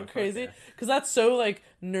 And, like, went crazy. Because that's so, like,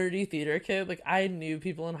 nerdy theater kid. Like, I knew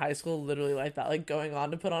people in high school literally like that, like, going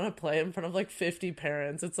on to put on a play in front of, like, 50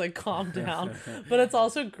 parents. It's like, calm down. But it's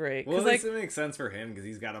also great. Well, like, it makes sense for him because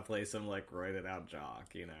he's got to play some like roided out jock,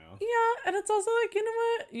 you know. Yeah, and it's also like, you know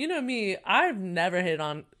what? You know me. I've never hated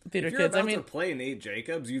on theater if you're kids. About to play Nate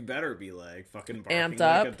Jacobs, you better be like fucking barking amped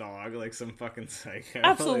like up. A dog, like some fucking psycho.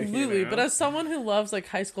 Absolutely, like, you know? But as someone who loves like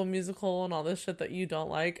High School Musical and all this shit that you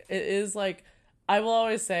don't like, it is like. I will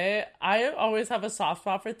always say, I always have a soft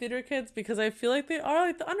spot for theater kids because I feel like they are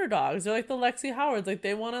like the underdogs. They're like the Lexi Howards. Like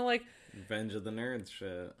they want to like. Revenge of the Nerds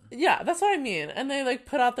shit. Yeah, that's what I mean. And they like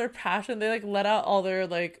put out their passion. They like let out all their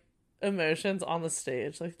like emotions on the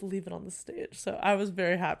stage. Like leave it on the stage. So I was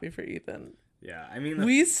very happy for Ethan. Yeah, I mean,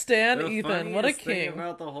 we stand Ethan. What a king! Thing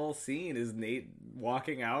about the whole scene is Nate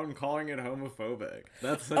walking out and calling it homophobic.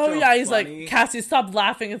 That's such Oh a yeah, he's funny... like, Cassie, stop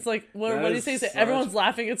laughing. It's like, what That do you is say? He's like, such- everyone's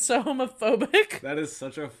laughing. It's so homophobic. That is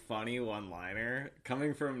such a funny one-liner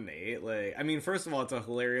coming from Nate. Like, I mean, first of all, it's a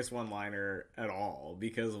hilarious one-liner at all,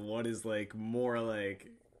 because what is like more like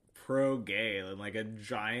pro-gay than like a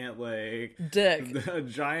giant like Dick. a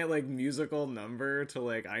giant like musical number to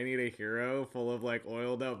like I Need a Hero full of like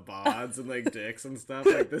oiled up bods and like dicks and stuff.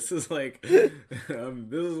 Like this is like this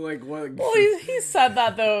is like what Well, he said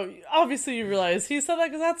that though. Obviously, you realize he said that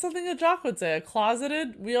because that's something a jock would say. A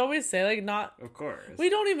closeted. We always say like not. of course. We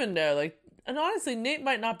don't even know like. And honestly, Nate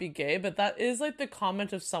might not be gay, but that is like the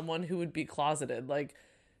comment of someone who would be closeted. Like,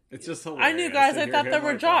 It's just hilarious. I knew guys to I hear thought him, that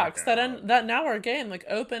were like, jocks walk that out. that now are gay and like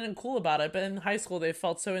open and cool about it. But in high school, they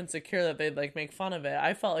felt so insecure that they'd like make fun of it.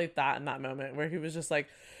 I felt like that in that moment where he was just like,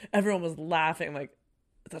 everyone was laughing like,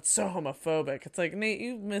 that's so homophobic. It's like, Nate,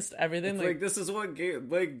 you missed everything. It's like this is what gay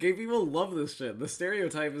people love this shit. The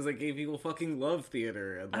stereotype is that gay people fucking love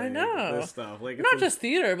theater and like, I know. this stuff. Like it's not just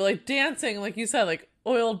theater, but like dancing, like you said, like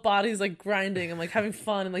oiled bodies, like grinding and like having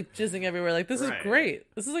fun and like jizzing everywhere. Like this Right. is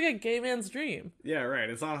great. This is like a gay man's dream. yeah, right.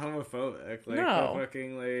 It's not homophobic. Like No. the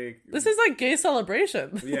fucking like This is like gay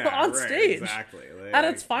celebration yeah on right, stage exactly like, at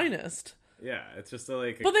its finest. yeah. It's just a,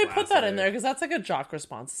 like. A But they put that in classic- there because that's like a jock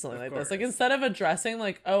response to something like this. Like course. instead of addressing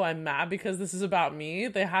like, oh, I'm mad because this is about me,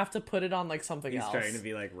 they have to put it on like something He's else. trying to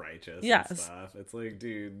be like righteous Yes. and stuff. It's like,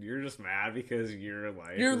 dude, you're just mad because your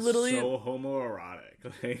life You're is literally- so homoerotic.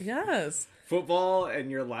 Like Yes. football and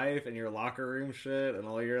your life and your locker room shit and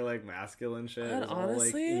all your like masculine shit And is all like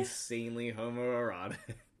honestly- insanely homoerotic.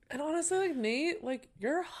 And honestly, like Nate, like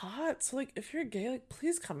you're hot. So like if you're gay, like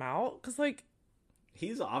please come out. Cause like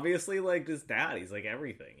He's obviously like his dad. He's like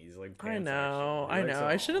everything. He's like I know, pansexual. He I likes know. it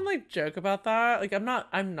I all. shouldn't like joke about that. Like I'm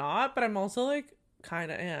not, but I'm also like kind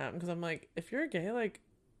of am because I'm like if you're gay, like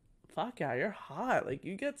fuck yeah, you're hot. Like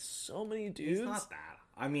you get so many dudes. He's not that.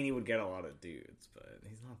 I mean, he would get a lot of dudes, but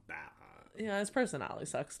he's not that hot. Yeah, his personality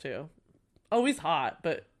sucks too. Oh, he's hot,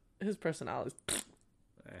 but his personality.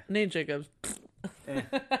 Nate Jacobs.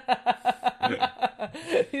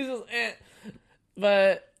 He's just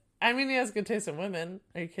But I mean, he has good taste in women.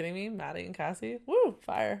 Are you kidding me? Maddie and Cassie. Woo,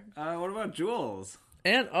 fire. What about Jules?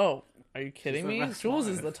 And are you kidding She's the me? best Jules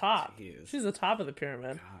one. is the top. Jeez. She's the top of the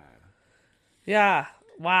pyramid. God. Yeah.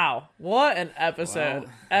 Wow. What an episode.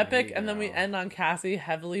 Well, Epic. there you And then we go. end on Cassie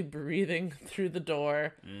heavily breathing through the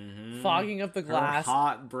door, fogging up the glass, Her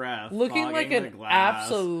hot breath, looking like fogging an the glass,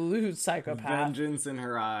 absolute psychopath. vengeance in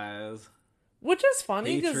her eyes, Which is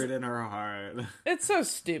funny because hatred in her heart. it's so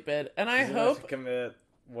stupid. And I She's about to hope. commit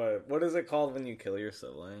what is it called when you kill your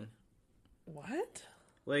sibling? What?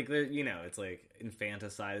 Like it's like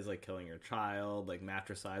infanticide is like killing your child, like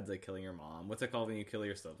matricide is like killing your mom. What's it called when you kill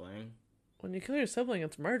your sibling? When you kill your sibling,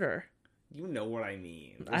 it's murder. You know what I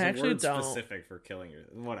mean. I There's actually a word don't. specific for killing your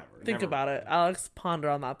whatever. Think never about mind. it. Alex, ponder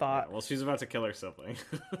on that thought. Well, she's about to kill her sibling.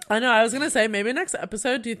 I know. I was going to say, maybe next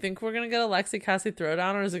episode, do you think we're going to get a Lexi Cassie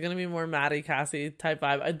throwdown, or is it going to be more Maddie Cassie type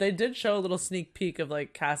vibe? They did show a little sneak peek of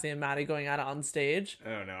like Cassie and Maddie going at it on stage.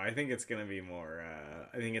 Oh no, I think it's gonna be more.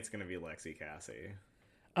 I think it's gonna be Lexi Cassie.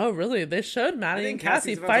 Oh, really? They showed Maddie and think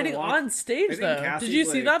Cassie Cassie's about to fighting walk- on stage, I think though. Did Cassie's, you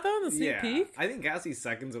see like- that, though, in the sneak Yeah, peek? I think Cassie's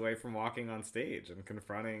seconds away from walking on stage and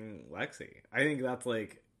confronting Lexi. I think that's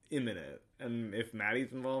like imminent. And if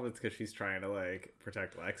Maddie's involved, it's because she's trying to like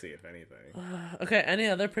protect Lexi, if anything. Okay, any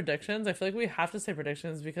other predictions? I feel like we have to say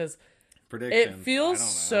predictions because Predictions. it feels I don't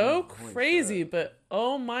so know. Holy crazy. shit. But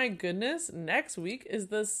oh my goodness, next week is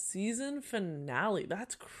the season finale.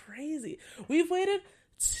 That's crazy. We've waited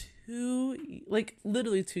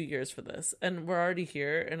literally 2 years for this, and we're already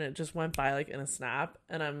here, and it just went by like in a snap,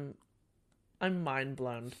 and I'm mind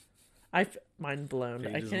blown. Mind blown.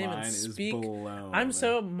 I Paige's can't even mind is speak. blown. I'm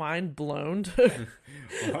so mind blown.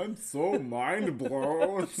 I'm so mind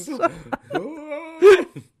blown.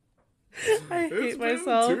 I It's hate been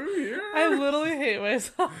myself. 2 years. I literally hate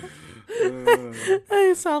myself. Uh,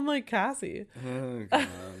 I sound like Cassie. oh, God.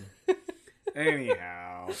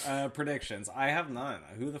 Anyhow, predictions. I have none.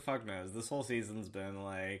 Who the fuck knows? This whole season's been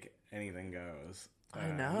like anything goes. I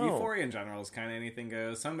know. Euphoria in general is kind of anything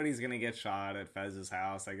goes. Somebody's gonna get shot at Fez's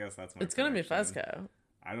house. I guess that's my. It's gonna be prediction. Fesco.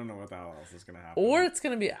 I don't know what the hell else is gonna happen. Or it's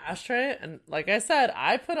going to be Ashtray. And like I said,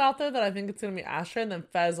 I put out there that I think it's going to be Ashtray, and then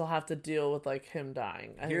Fez will have to deal with like him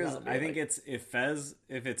dying. I think it's if Fez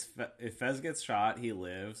gets shot, he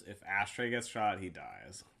lives. If Ashtray gets shot, he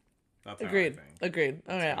dies. That's how I agreed. think. Agreed.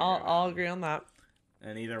 Okay, gonna I'll go I'll down. agree on that.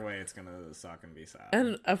 And either way, it's gonna suck and be sad.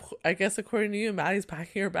 And I guess according to you, Maddie's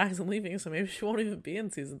packing her bags and leaving, so maybe she won't even be in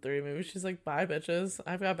season 3. Maybe she's like, bye, bitches.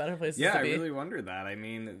 I've got better places to be. Yeah, I really wondered that. I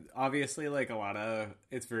mean, obviously, like,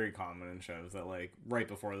 it's very common in shows that, like, right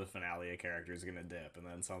before the finale, a character's gonna dip, and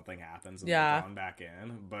then something happens, and they're drawn back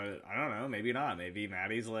in. But, I don't know, maybe not. Maybe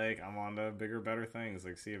Maddie's like, I'm on to bigger, better things.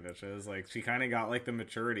 Like, see you, bitches. Like, she kind of got, like, the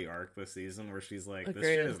maturity arc this season, where she's like, this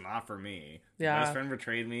shit is not for me. Yeah. My best friend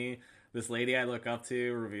betrayed me. This lady I look up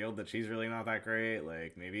to revealed that she's really not that great.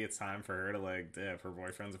 Like, maybe it's time for her to, like, dip. Her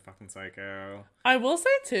boyfriend's a fucking psycho. I will say,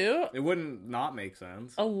 too, it wouldn't not make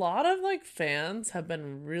sense. A lot of, like, fans have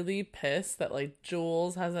been really pissed that, like,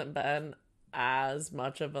 Jules hasn't been as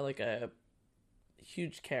much of a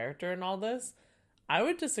huge character in all this. I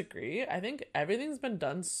would disagree. I think everything's been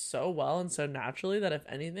done so well and so naturally that, if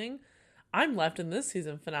anything, I'm left in this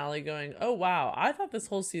season finale going, oh, wow, I thought this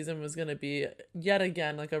whole season was going to be, yet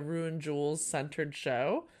again, like a Rue and Jules centered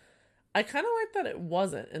show. I kind of like that it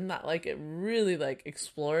wasn't, and that, like, it really, like,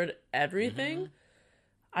 explored everything. Mm-hmm.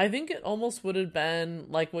 I think it almost would have been,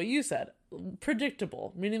 like what you said,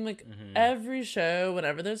 predictable. Meaning, like, every show,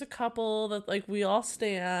 whenever there's a couple that, like, we all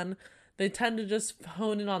stan, they tend to just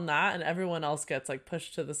hone in on that, and everyone else gets, like,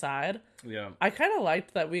 pushed to the side. Yeah. I kind of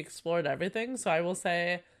liked that we explored everything, so I will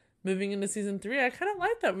say, moving into season 3, I kind of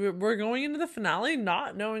like that we're going into the finale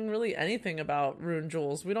not knowing really anything about Rue and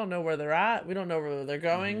Jules. We don't know where they're at. We don't know where they're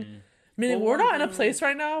going. Meaning, we're not in a place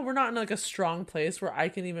right now. We're not in, like, a strong place where I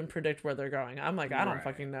can even predict where they're going. I'm like, I don't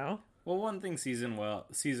fucking know. Well, one thing season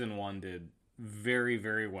 1 did very,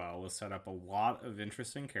 very well was set up a lot of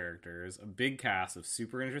interesting characters, a big cast of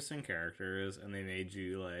super interesting characters, and they made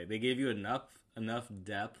you, like, they gave you enough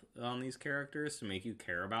depth on these characters to make you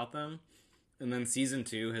care about them. And then season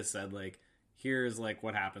 2 has said, like, here's, like,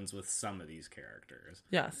 what happens with some of these characters.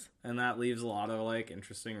 Yes. And that leaves a lot of, like,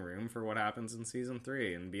 interesting room for what happens in season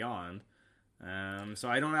 3 and beyond. So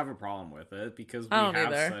I don't have a problem with it because we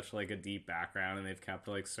have such, like, a deep background, and they've kept,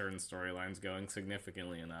 like, certain storylines going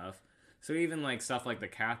significantly enough. So even, like, stuff like the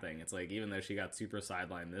cat thing, it's like, even though she got super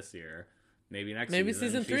sidelined this year, maybe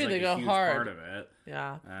season 3 they go huge hard. Part of it.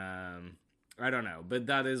 Yeah. I don't know, but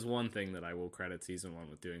that is one thing that I will credit season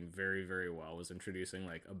 1 with doing very, very well, was introducing,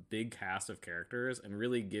 like, a big cast of characters and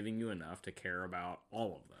really giving you enough to care about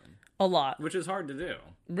all of them. A lot. Which is hard to do.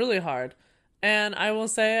 Really hard. And I will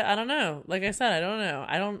say, I don't know. Like I said, I don't know.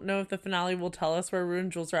 I don't know if the finale will tell us where Rue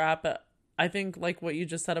and Jules are at, but I think, like what you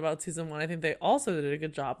just said about season 1, I think they also did a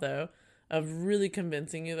good job, though, of really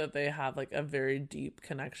convincing you that they have, like, a very deep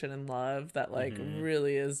connection and love that, like,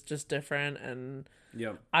 really is just different. And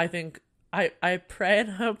I think I pray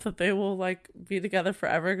and hope that they will, like, be together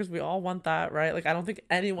forever, because we all want that, right? Like, I don't think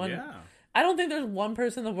anyone... Yeah. I don't think there's one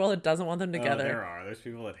person in the world that doesn't want them together. There are. There's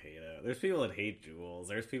people that hate it. There's people that hate Jules.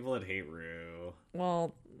 There's people that hate Rue.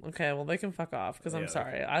 Well, okay. Well, they can fuck off, because I'm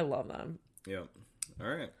sorry. I love them. Yep. All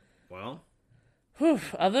right. Well.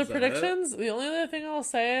 Other predictions? The only other thing I'll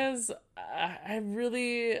say is I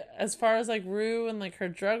really, as far as, like, Rue and, like, her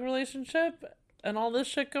drug relationship and all this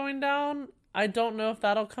shit going down, I don't know if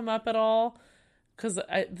that'll come up at all, because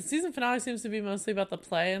the season finale seems to be mostly about the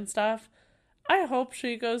play and stuff. I hope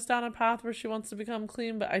she goes down a path where she wants to become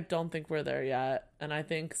clean, but I don't think we're there yet. And I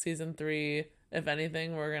think season 3, if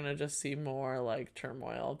anything, we're going to just see more, like,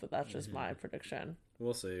 turmoil, but that's just my prediction.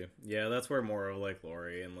 We'll see. Yeah, that's where more of, like,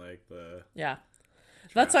 Lori and, like, the... Yeah.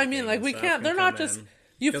 That's what I mean. Like, we can't... They're not just...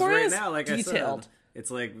 Euphoria is like detailed. I said,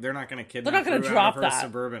 it's like, they're not going to kidnap They're not going to drop her that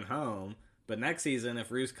suburban home. But next season,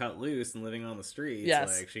 if Rue's cut loose and living on the streets,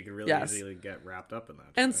 like, she could really easily get wrapped up in that.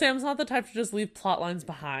 And Sam's not the type to just leave plot lines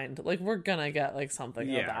behind. Like, we're gonna get, like, something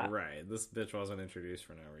of that. Yeah, right. This bitch wasn't introduced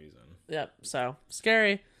for no reason. Yep, so,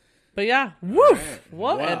 scary. But yeah, woof! Right.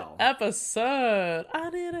 What an episode! I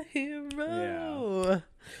need a hero!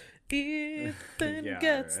 Yeah. Ethan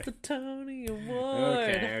gets the Tony Award.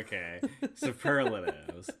 Okay.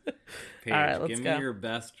 Superlatives. Paige, all right, let's give go. me your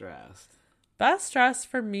best dressed. Best dress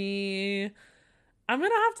for me, I'm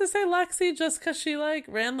gonna have to say Lexi, just because she, like,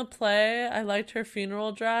 ran the play. I liked her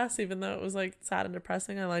funeral dress, even though it was, like, sad and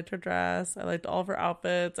depressing. I liked her dress. I liked all of her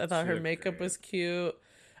outfits. I thought her makeup was cute.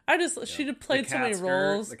 She played so many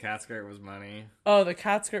roles. The cat skirt was money. Oh, the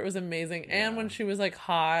cat skirt was amazing. Yeah. And when she was, like,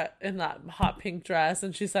 hot in that hot pink dress,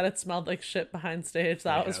 and she said it smelled like shit behind stage,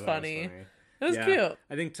 that was funny. It was cute.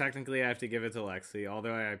 I think technically I have to give it to Lexi,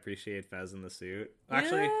 although I appreciate Fez in the suit.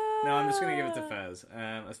 Actually, no, I'm just going to give it to Fez,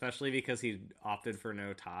 especially because he opted for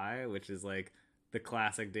no tie, which is, like, the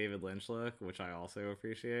classic David Lynch look, which I also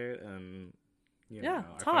appreciate. And Yeah,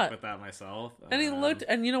 it's I hot. fuck with that myself. And he looked,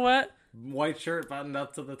 and you know what? White shirt buttoned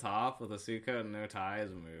up to the top with a suit coat and no tie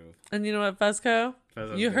is a move. And you know what, Fezco? Fez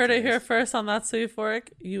has You good heard it here taste. first on That's So Euphoric.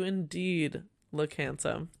 You indeed look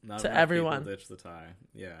handsome Not to enough everyone. people ditch the tie.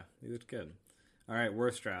 Yeah, he looked good. All right,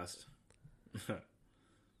 worst dressed.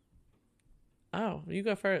 Oh, you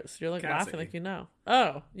go first. You're like Cassie. laughing like you know.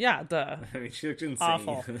 Oh, yeah, duh. I mean, she looked insane.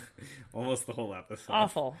 Awful. Almost the whole episode.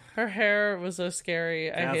 Awful. Her hair was so scary.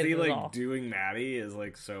 I Cassie, hated it like, all. doing Maddie is,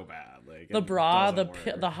 like, so bad. Like, The it bra, doesn't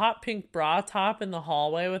work. the hot pink bra top in the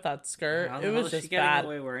hallway with that skirt. How It the hell was is she just getting bad.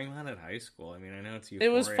 away wearing that at high school? I mean, I know it's It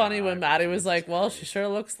was Euphoria funny when High, Maddie but was like, Jesus well, Christ. she sure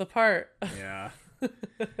looks the part. Yeah. All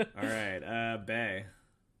right, Bae.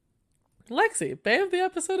 Lexi. Bae of the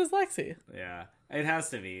episode is Lexi. Yeah, it has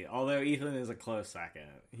to be. Although Ethan is a close second.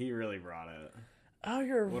 He really brought it. Oh,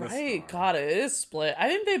 you're What a right. star. God, it is split. I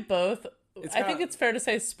think they both... I think got- it's fair to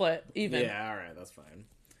say split, even. Yeah, all right, that's fine.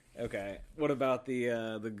 Okay, what about the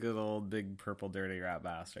good old big purple dirty rat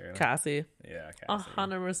bastard? Cassie. Yeah, Cassie.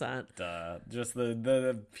 100%. Just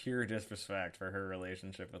the pure disrespect for her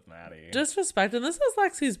relationship with Maddie. Disrespect. And this is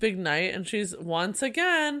Lexi's big night, and she's once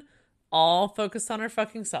again all focused on her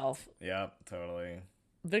fucking self. Yep, totally.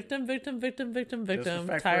 Victim.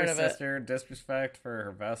 Disrespect Tired for of her it. sister, disrespect for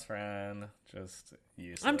her best friend. Just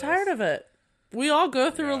useless. I'm tired of it. We all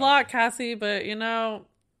go through a Yeah. lot, Cassie, but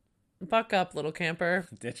buck up, little camper.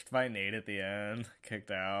 Ditched by Nate at the end,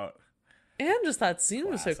 kicked out. And just that scene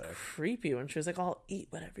was so Classic. creepy when she was like, I'll eat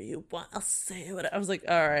whatever you want. I'll say whatever. I was like,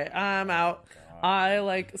 all right, I'm out. God.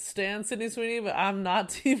 I stand Sydney Sweeney, but I'm not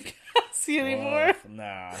Team Cassie anymore. Ugh,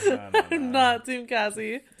 no. I'm not Team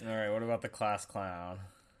Cassie. All right, what about the class clown?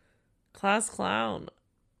 Class clown.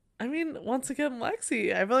 I mean, once again,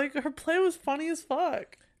 Lexi. I feel like her play was funny as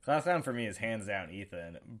fuck. Class clown for me is hands down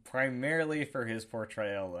Ethan, primarily for his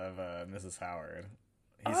portrayal of Mrs. Howard.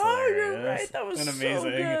 He's hilarious You're right. That was and so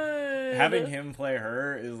amazing. good. Having him play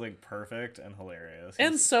her is like perfect and hilarious.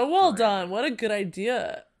 And He's so well great. done. What a good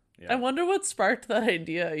idea. Yeah. I wonder what sparked that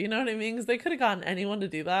idea. You know what I mean? Because they could have gotten anyone to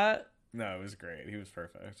do that. No, it was great. He was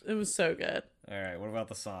perfect. It was so good. All right, what about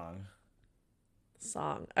the song?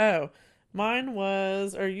 Song. Oh, mine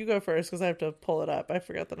was, or you go first because I have to pull it up. I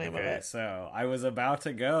forgot the name of Okay, it. so I was about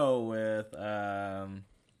to go with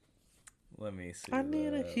let me see. I need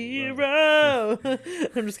a the- hero.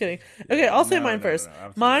 I'm just kidding. Okay, I'll say no, mine no, first. no,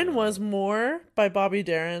 absolutely Mine not. was More by Bobby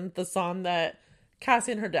Darin, the song that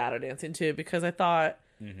Cassie and her dad are dancing to, because I thought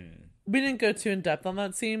Mm-hmm. we didn't go too in depth on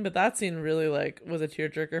that scene, but that scene really was a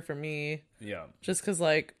tearjerker for me. Yeah. Just because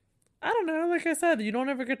I don't know, like I said, you don't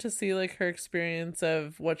ever get to see her experience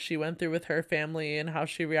of what she went through with her family and how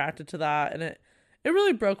she reacted to that, and it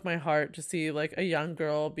really broke my heart to see a young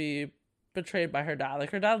girl be betrayed by her dad.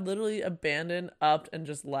 Her dad literally abandoned, upped, and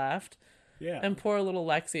just left. Yeah. And poor little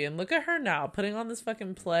Lexi, and look at her now putting on this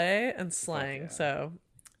fucking play and slang. yeah. So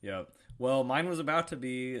Yep. Well, mine was about to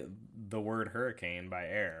be The Word Hurricane by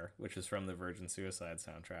Air, which is from the Virgin Suicide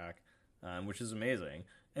soundtrack, which is amazing.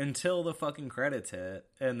 Until the fucking credits hit,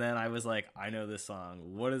 and then I was like, I know this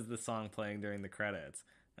song. What is the song playing during the credits?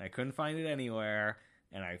 And I couldn't find it anywhere,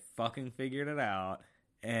 and I fucking figured it out,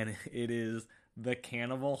 and it is the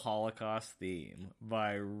Cannibal Holocaust theme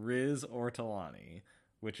by Riz Ortolani,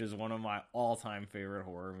 which is one of my all-time favorite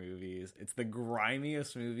horror movies. It's the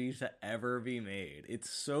grimiest movie to ever be made. It's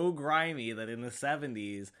so grimy that in the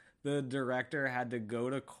 70s, the director had to go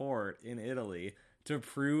to court in Italy to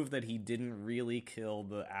prove that he didn't really kill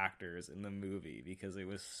the actors in the movie because it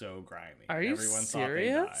was so grimy. Are you Everyone thought they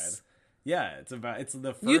died. serious? Yeah, it's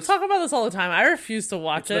the first. you talk about this all the time. I refuse to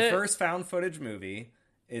watch It's it. the first found footage movie.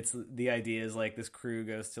 It's the idea is this crew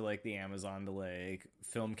goes to the Amazon to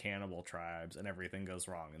film cannibal tribes, and everything goes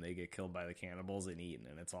wrong and they get killed by the cannibals and eaten,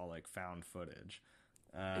 and it's all found footage.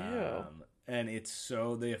 And it's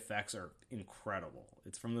the effects are incredible.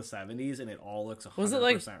 It's from the 70s and it all looks 100% Was it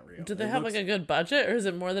real. did they It have looks- a good budget, or is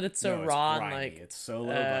it more that it's so no, raw grimy. and It's so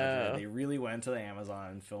low budget. They really went to the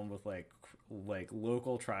Amazon and filmed with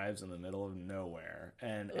local tribes in the middle of nowhere,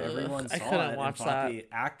 and everyone I saw couldn't it and watch thought that. the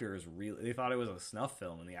actors they thought it was a snuff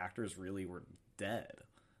film, and the actors really were dead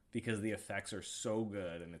because the effects are so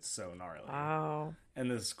good and it's so gnarly. Wow.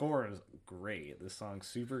 And the score is great. The song's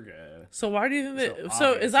super good. So why do you think that? So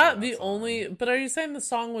So is obviously that that the song. only? But are you saying the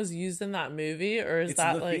song was used in that movie, or is It's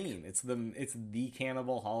that the theme. It's the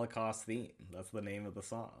Cannibal Holocaust theme. That's the name of the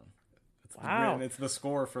song. Wow. It's the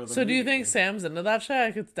score for the So do you movie. think Sam's into that shit?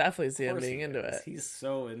 I could definitely see him Of course being he into is. it. He's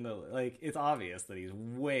so into, like, it's obvious that he's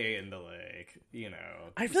way into, like, you know,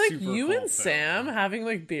 I feel like super you cult and Sam film. having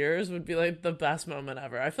like beers would be like the best moment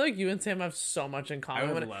ever. I feel like you and Sam have so much in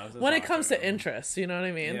common would love to when it talk comes to to him. interests. You know what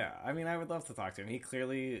I mean? Yeah, I mean, I would love to talk to him. He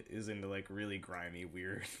clearly is into, like, really grimy,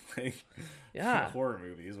 weird, like, Yeah. horror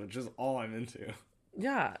movies, which is all I'm into.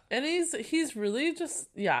 Yeah, and he's really just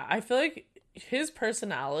I feel like his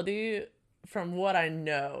personality, from what I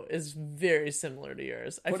know, is very similar to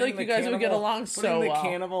yours. I feel like you guys would get along so putting the well.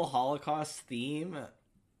 Cannibal Holocaust theme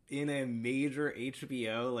in a major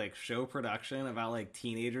HBO like show production about like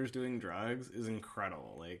teenagers doing drugs is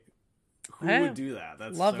incredible. Like, who Hey, would do that?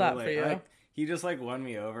 That's love so, that like, for you. he just like won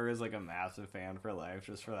me over as like a massive fan for life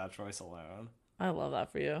just for that choice alone. I love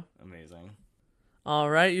that for you. Amazing. All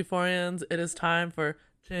right, Euphorians, it is time for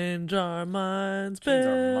Change Our Minds, Change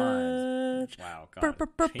our bitch. minds. Wow,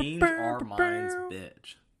 God. Change our minds,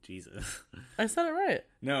 bitch. Jesus. I said it right.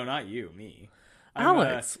 No, not you, me.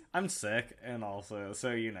 Alex. I'm sick, and also,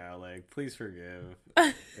 so you know, like, please forgive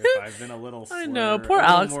if I've been a little slurred, I know, poor a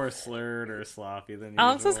little Alex. more slurred or sloppy than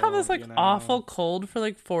Alex has usual, had this like you know? awful cold for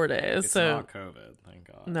like 4 days. It's so not COVID, thank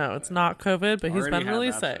God. no, it's not COVID, but he's Already been had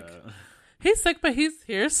really that sick. shit. He's sick, but he's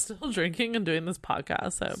here still drinking and doing this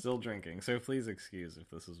podcast. So Still drinking, so please excuse if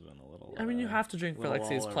this has been a little. I mean, you have to drink for little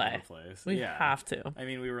Lexi's all over play. the place. We Yeah. have to. I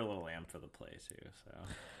mean, we were a little amped for the play too, so.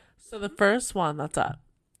 So the first one that's up,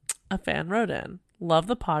 a fan wrote in, "Love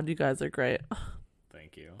the pod, you guys are great."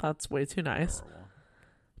 Thank you. That's way too nice. Horrible.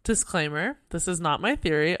 Disclaimer, this is not my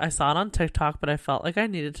theory. I saw it on TikTok, but I felt like I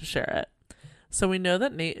needed to share it. So we know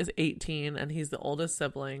that Nate is 18 and he's the oldest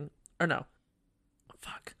sibling. Or no.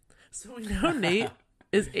 Fuck. So we know Nate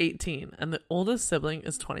is 18 and the oldest sibling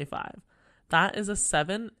is 25. That is a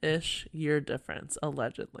 7-ish year difference,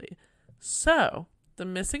 allegedly. So the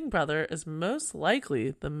missing brother is most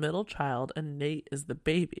likely the middle child and Nate is the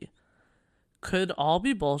baby. Could all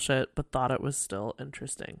be bullshit, but thought it was still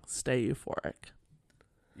interesting. Stay euphoric.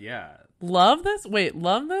 Yeah. Love this. Wait,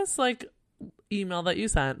 love this like email that you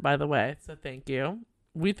sent, by the way. So thank you.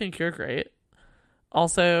 We think you're great.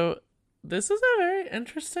 Also, this is a very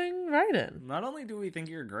interesting write-in. Not only do we think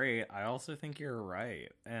you're great, I also think you're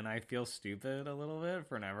right. And I feel stupid a little bit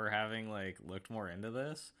for never having like looked more into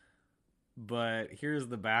this. But here's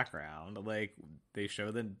the background. Like, they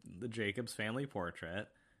show the Jacobs family portrait,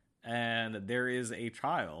 and there is a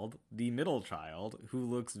child, the middle child, who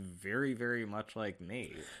looks very, very much like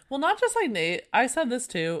Nate. Well, not just like Nate. I said this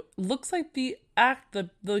too. Looks like the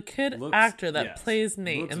kid actor that Yes, plays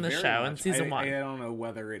Nate looks in the very show in much- season 1. I don't know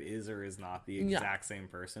whether it is or is not the exact same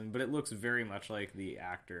person, but it looks very much like the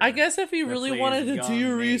actor. I guess if you that really plays wanted to do young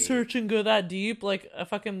your Nate. research and go that deep, like a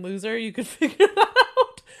fucking loser, you could figure that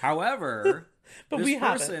out. However, But this we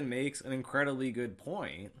haven't. person makes an incredibly good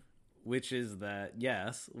point, which is that,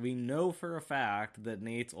 yes, we know for a fact that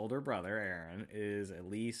Nate's older brother, Aaron, is at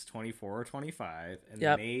least 24 or 25, and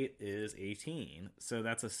Yep. Nate is 18. So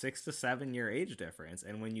that's a 6 to 7 year age difference.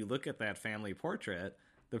 And when you look at that family portrait,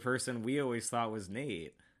 the person we always thought was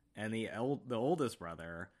Nate and the oldest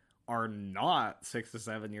brother are not 6 to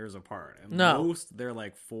 7 years apart. And No. most, they're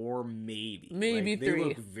like 4, maybe. Maybe Like, 3. They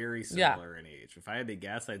look very similar in age. If I had to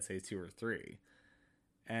guess, I'd say 2 or 3.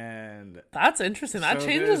 And That's interesting. That So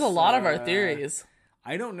changes a this, lot of our theories.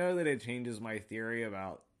 I don't know that it changes my theory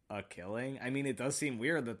about a killing. I mean, it does seem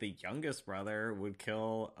weird that the youngest brother would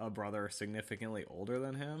kill a brother significantly older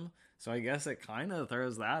than him. So I guess it kind of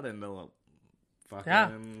throws that into a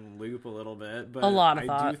fucking loop a little bit. But A lot of I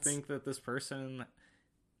thoughts. do think that this person,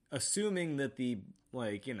 assuming that the,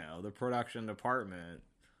 like, you know, the production department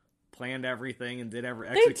planned everything and They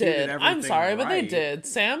executed did. everything I'm sorry, but they right. did.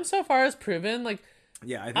 Sam so far has proven, like,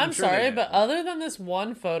 Yeah, I think I'm sure they sorry, did. but other than this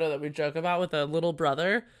one photo that we joke about with a little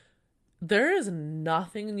brother, there is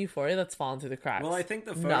nothing in Euphoria that's fallen through the cracks. Well, I think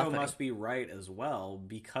the photo Nothing. must be right as well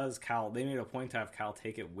because they made a point to have Cal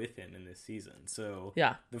take it with him in this season. So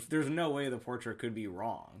Yeah. there's no way the portrait could be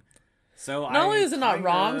wrong. So Not only is it not kinda-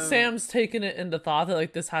 wrong, Sam's taken it into thought that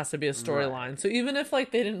like this has to be a storyline. So even if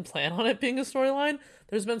like they didn't plan on it being a storyline,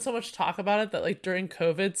 there's been so much talk about it that like during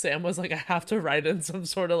COVID, Sam was like, I have to write in some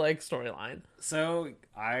sort of like storyline. So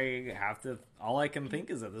all I can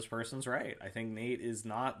think is that this person's right. I think Nate is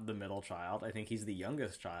not the middle child. I think he's the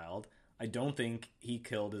youngest child. I don't think he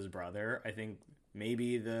killed his brother. I think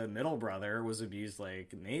maybe the middle brother was abused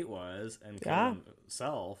like Nate was and killed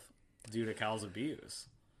himself due to Cal's abuse.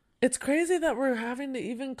 It's crazy that we're having to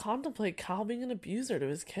even contemplate Cal being an abuser to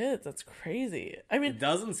his kids. That's crazy. I mean, It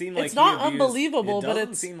doesn't seem like it's not unbelievable, it but doesn't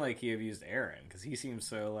it's seem like he abused Aaron, because he seems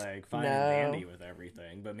so like fine No. and dandy with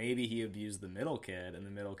everything. But maybe he abused the middle kid, and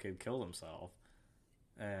the middle kid killed himself.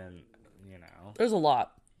 And there's a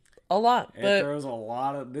lot. But throws a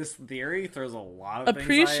lot of this theory throws a lot of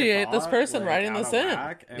appreciate things I this thought, person like, writing out this of in.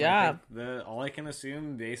 whack, and Yeah. I think all I can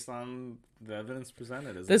assume based on the evidence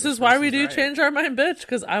presented is this that is why we person's do right. change our mind, bitch,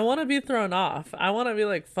 because I want to be thrown off. I want to be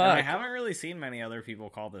like, And fuck. I haven't really seen many other people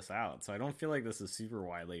call this out, so I don't feel like this is super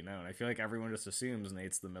widely known. I feel like everyone just assumes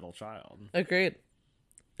Nate's the middle child. Agreed.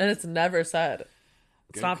 And it's never said.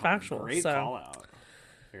 It's Good not call- factual. Great So, call out.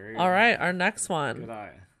 all right, our next Good one.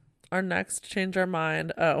 eye. Our next change our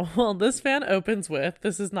mind. Oh, well, this fan opens with,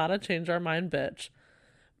 "This is not a change our mind, bitch.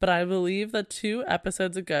 But I believe that 2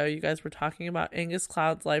 episodes ago, you guys were talking about Angus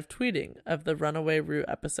Cloud's live tweeting of the Runaway Rue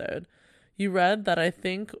episode. You read one that I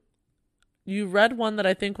think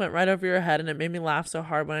went right over your head, and it made me laugh so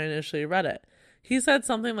hard when I initially read it. He said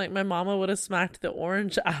something like, 'My mama would have smacked the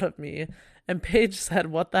orange out of me.' And Paige said,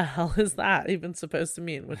 'What the hell is that even supposed to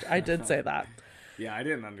mean?' Which I did say that. Yeah, I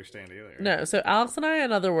didn't understand either. No, so Alex and I,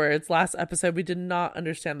 in other words, last episode, we did not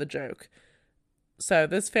understand the joke. So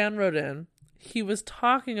this fan wrote in, he was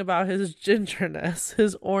talking about his gingerness,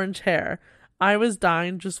 his orange hair. I was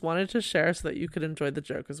dying, just wanted to share so that you could enjoy the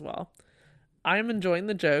joke as well. I am enjoying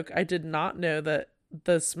the joke. I did not know that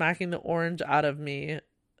the smacking the orange out of me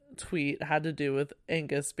tweet had to do with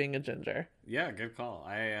Angus being a ginger. Yeah, good call.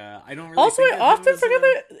 I don't really Also, think I of him often as forget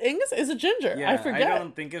a- that Angus is a ginger. Yeah, I forget. I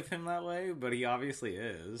don't think of him that way, but he obviously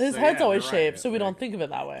is. His So, head's yeah, always they're shaved, right. so we Like, don't think of it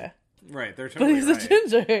that way. Right, they're But totally he's right. a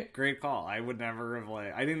ginger. Great call. I would never have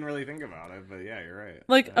I didn't really think about it, but yeah, you're right.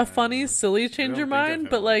 Like a funny, silly change don't your think of mind, him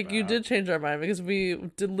but like like you that. did change our mind because we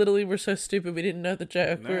literally were so stupid we didn't know the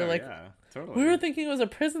joke. No, we were like, yeah, totally. we were thinking it was a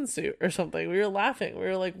prison suit or something. We were laughing. We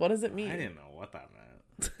were like, what does it mean? I didn't know what that meant.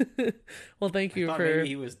 Well, thank I you thought for. maybe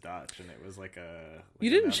he was Dutch, and it was like a.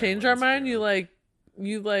 You didn't change our mind. You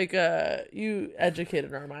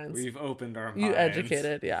educated our minds. We've opened our minds. You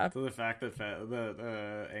educated, yeah. To the fact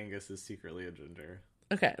that Angus is secretly a ginger.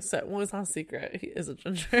 Okay, so well, it's not a secret. He is a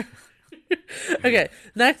ginger. Okay,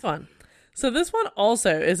 next one. So this one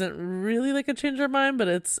also isn't really like a change our mind, but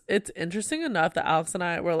it's interesting enough that Alex and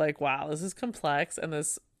I were like, wow, this is complex, and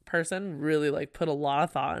this person really like put a lot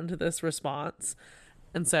of thought into this response.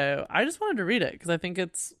 And so I just wanted to read it because I think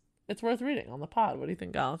it's worth reading on the pod. What do you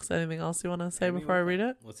think, Alex? Anything else you want to say before I read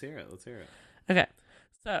it? Let's hear it. Okay,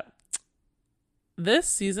 so this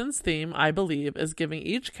season's theme, I believe, is giving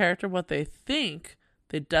each character what they think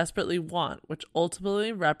they desperately want, which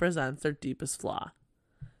ultimately represents their deepest flaw.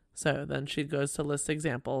 So then she goes to list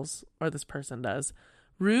examples, or this person does.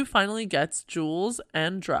 Rue finally gets jewels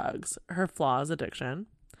and drugs. Her flaw is addiction.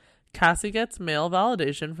 Cassie gets male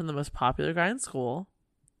validation from the most popular guy in school.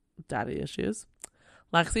 Daddy issues.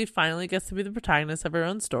 Lexi finally gets to be the protagonist of her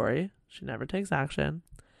own story. She never takes action.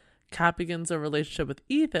 Kat begins a relationship with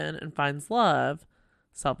Ethan and finds love.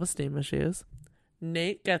 Self-esteem issues.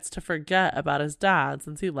 Nate gets to forget about his dad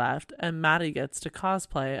since he left, and Maddie gets to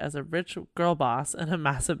cosplay as a rich girl boss in a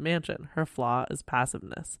massive mansion. Her flaw is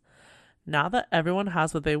passiveness. Now that everyone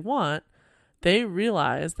has what they want, they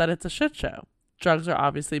realize that it's a shit show. Drugs are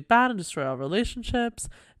obviously bad and destroy all relationships.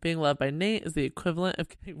 Being loved by Nate is the equivalent of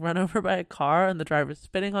getting run over by a car and the driver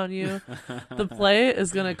spitting on you. The play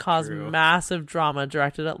is going to cause True. massive drama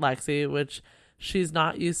directed at Lexi, which she's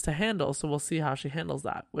not used to handle, so we'll see how she handles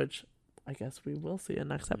that, which I guess we will see in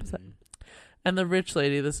next episode. And the rich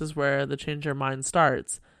lady, this is where the change your mind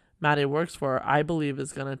starts. Maddie works for, I believe,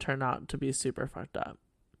 is going to turn out to be super fucked up.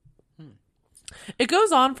 It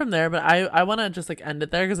goes on from there, but I want to just like end it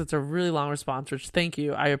there because it's a really long response, which thank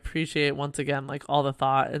you. I appreciate once again, like all the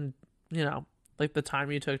thought and, you know, like the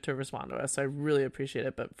time you took to respond to us. I really appreciate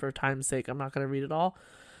it. But for time's sake, I'm not going to read it all.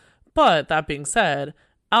 But that being said,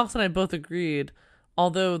 Alex and I both agreed,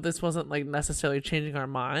 although this wasn't like necessarily changing our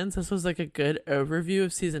minds, this was like a good overview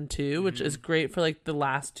of season 2, which is great for like the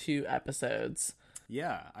last 2 episodes.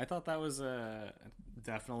 Yeah, I thought that was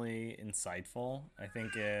definitely insightful. I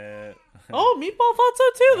think it. Oh, Meatball thought so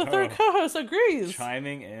too. The third co-host agrees.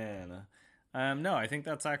 Chiming in. No, I think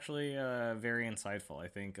that's actually very insightful. I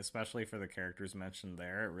think, especially for the characters mentioned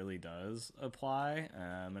there, it really does apply.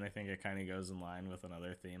 And I think it kind of goes in line with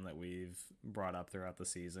another theme that we've brought up throughout the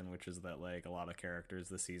season, which is that like a lot of characters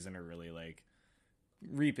this season are really like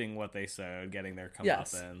reaping what they sowed, getting their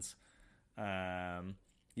comeuppance. Yes.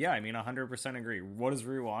 Yeah, I mean, 100% agree. What does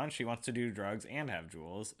Rue want? She wants to do drugs and have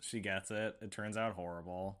jewels. She gets it. It turns out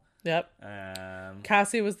horrible. Yep. Um,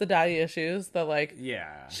 Cassie was the daddy issues. The like,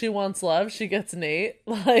 yeah. she wants love. She gets Nate.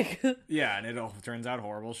 Like, Yeah, and it all turns out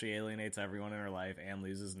horrible. She alienates everyone in her life and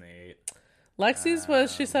loses Nate. Lexi's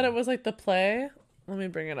was, she said it was like the play. Let me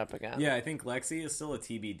bring it up again. Yeah, I think Lexi is still a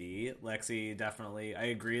TBD. Lexi definitely. I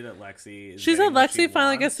agree that Lexi is She said getting what she Lexi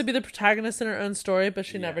finally wants. gets to be the protagonist in her own story, but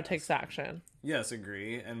she never Yes. takes action. Yes,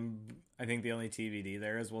 agree. And I think the only TBD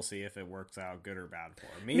there is we'll see if it works out good or bad for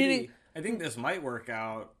her. Maybe Meaning- I think this might work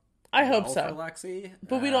out. I hope well so. for Lexi,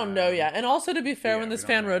 But we don't know yet. And also, to be fair, yeah, when we this don't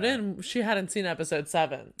fan know wrote yet. in, she hadn't seen episode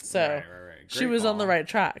 7. So Right. she Great was on the call. right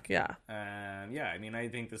track. Yeah. And yeah, I mean, I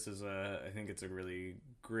think this is I think it's a really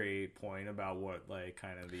great point about what like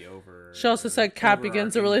kind of the over. She also said Kat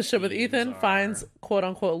begins a overarching relationship with themes Ethan, are. finds quote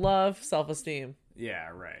unquote love, self esteem. Yeah,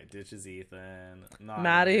 right. Ditches Ethan. Not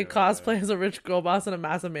Maddie into it. cosplays a rich girl boss in a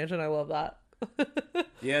massive mansion. I love that.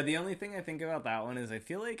 Yeah, the only thing I think about that one is I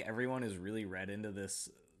feel like everyone is really read into this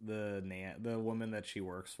the woman that she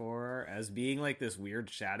works for as being like this weird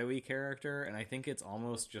shadowy character, and I think it's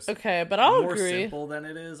almost just Okay, but I'll more agree. simple than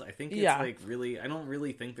it is. I think it's Yeah. like really I don't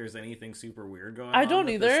really think there's anything super weird going I on don't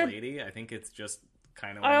with either. this lady. I think it's just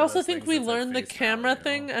kind of I also think we learned the camera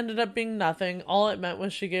thing ended up being nothing. All it meant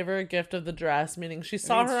was she gave her a gift of the dress, meaning she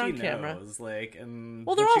saw her on camera. Like, and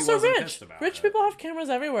Well, they're but she also wasn't rich. pissed about Rich it. people have cameras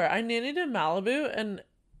everywhere. I nannied in Malibu, and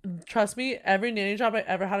trust me, every nanny job I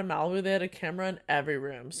ever had in Malibu, they had a camera in every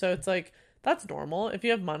room. So it's like, that's normal. If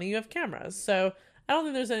you have money, you have cameras. So I don't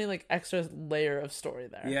think there's any like extra layer of story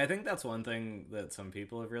there. Yeah, I think that's one thing that some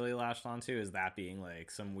people have really latched onto is that being like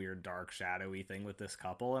some weird dark shadowy thing with this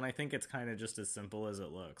couple, and I think it's kind of just as simple as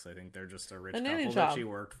it looks. I think they're just a rich A nanny couple job. that she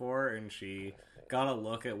worked for, and she got a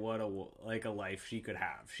look at what a life she could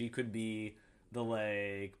have. She could be the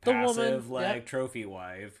like The passive woman, like yep. trophy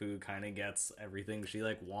wife who kind of gets everything she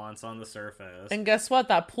like wants on the surface. And guess what?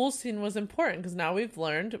 That pool scene was important because now we've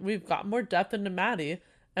got more depth into Maddie.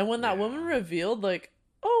 And when that woman revealed, like,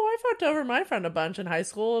 oh, I fucked over my friend a bunch in high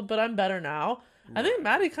school, but I'm better now. I think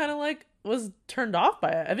Maddie kind of like was turned off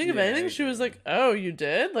by it. I think if Yeah, anything, I she was agree. like, oh, you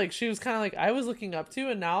did? Like, she was kind of like, I was looking up to,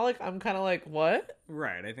 and now like I'm kind of like, what?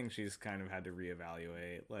 Right, I think she's kind of had to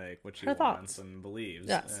reevaluate like what she Her wants thoughts. and believes.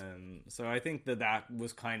 Yes. And so I think that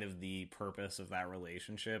was kind of the purpose of that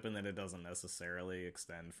relationship, and that it doesn't necessarily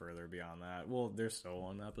extend further beyond that. Well, there's still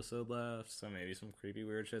one episode left, so maybe some creepy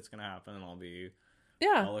weird shit's gonna happen, and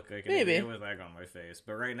Yeah, I'll look like an maybe. idiot with egg on my face.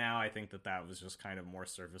 But right now, I think that was just kind of more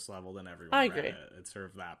surface level than everyone I read agree. it. It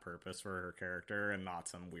served that purpose for her character, and not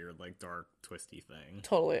some weird like dark twisty thing.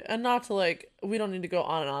 Totally. And not to like, we don't need to go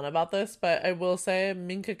on and on about this, but I will say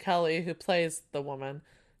Minka Kelly, who plays the woman,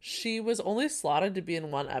 she was only slotted to be in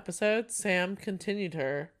one episode. Sam continued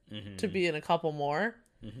her to be in a couple more.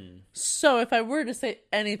 So if I were to say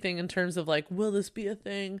anything in terms of like, will this be a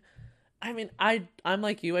thing? I mean, I'm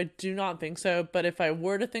like you, I do not think so. But if I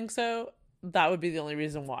were to think so, that would be the only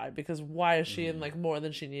reason why. Because why is she in like more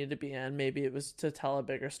than she needed to be in? Maybe it was to tell a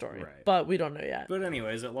bigger story. Right. But we don't know yet. But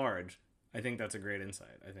anyways, at large, I think that's a great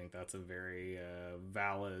insight. I think that's a very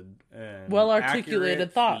valid and Well-articulated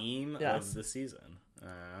accurate thought. theme Yes. of the season.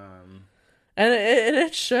 And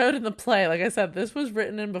it showed in the play. Like I said, this was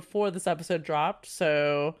written in before this episode dropped.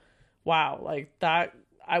 So, wow, like that,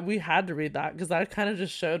 we had to read that because that kind of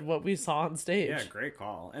just showed what we saw on stage. Yeah, great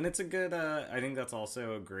call. And it's a good, I think that's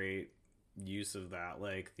also a great use of that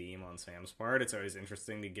like theme on Sam's part. It's always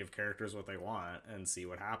interesting to give characters what they want and see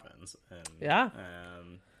what happens. And Yeah.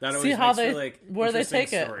 that always See how makes they- for like where they interesting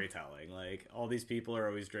take it. storytelling. Like all these people are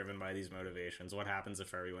always driven by these motivations. What happens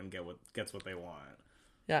if everyone gets what they want?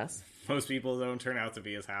 Yes. Most people don't turn out to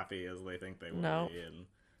be as happy as they think they will No. be, and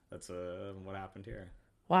that's what happened here.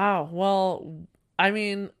 Wow. Well, I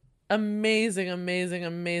mean, amazing, amazing,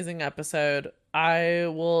 amazing episode. I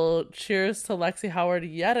will cheers to Lexi Howard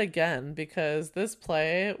yet again because this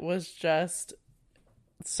play was just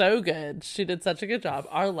so good. She did such a good job.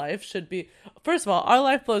 Our life should be, first of all, our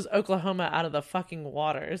life blows Oklahoma out of the fucking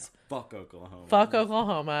waters. Fuck Oklahoma. Fuck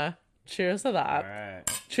Oklahoma. Cheers to that. All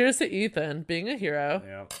right. Cheers to Ethan being a hero.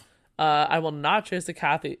 Yep. I will not cheers to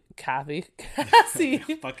Cassie.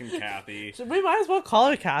 Fucking Kathy. We might as well call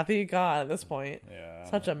her Kathy. God, at this point. Yeah.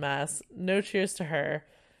 Such a mess. No cheers to her.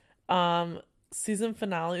 Season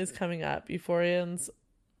finale is coming up. Euphorians.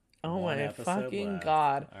 Oh One my episode fucking left.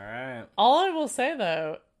 God. All right. All I will say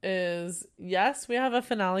though is yes, we have a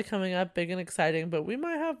finale coming up, big and exciting, but we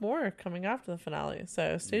might have more coming after the finale.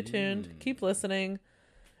 So stay tuned. Keep listening.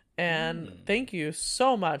 And thank you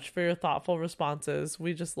so much for your thoughtful responses.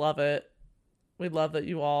 We just love it. We love that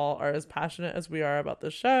you all are as passionate as we are about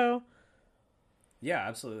the show. Yeah,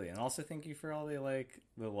 absolutely. And also thank you for all the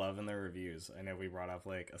the love and the reviews. I know we brought up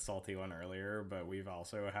a salty one earlier, but we've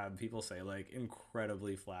also had people say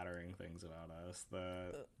incredibly flattering things about us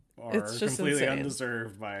that are It's just completely insane.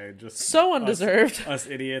 undeserved by just So undeserved. us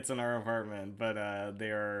idiots in our apartment, but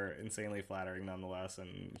they are insanely flattering nonetheless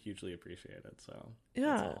and hugely appreciated. So that's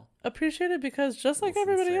Yeah, all. appreciate it, because just like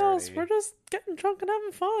Little everybody else, sincerity. we're just getting drunk and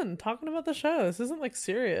having fun talking about the show. This isn't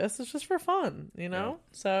serious. It's just for fun, you know?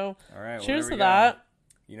 So All right, cheers whatever to you that. got.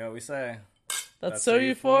 You know what we say. That's so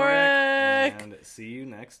euphoric. And see you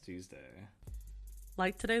next Tuesday.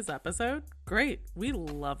 Like today's episode? Great. We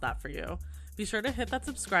love that for you. Be sure to hit that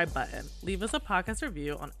subscribe button. Leave us a podcast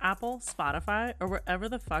review on Apple, Spotify, or wherever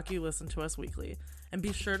the fuck you listen to us weekly. And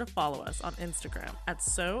be sure to follow us on Instagram at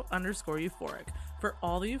 @so_euphoric for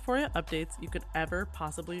all the Euphoria updates you could ever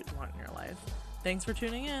possibly want in your life. Thanks for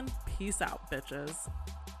tuning in. Peace out, bitches.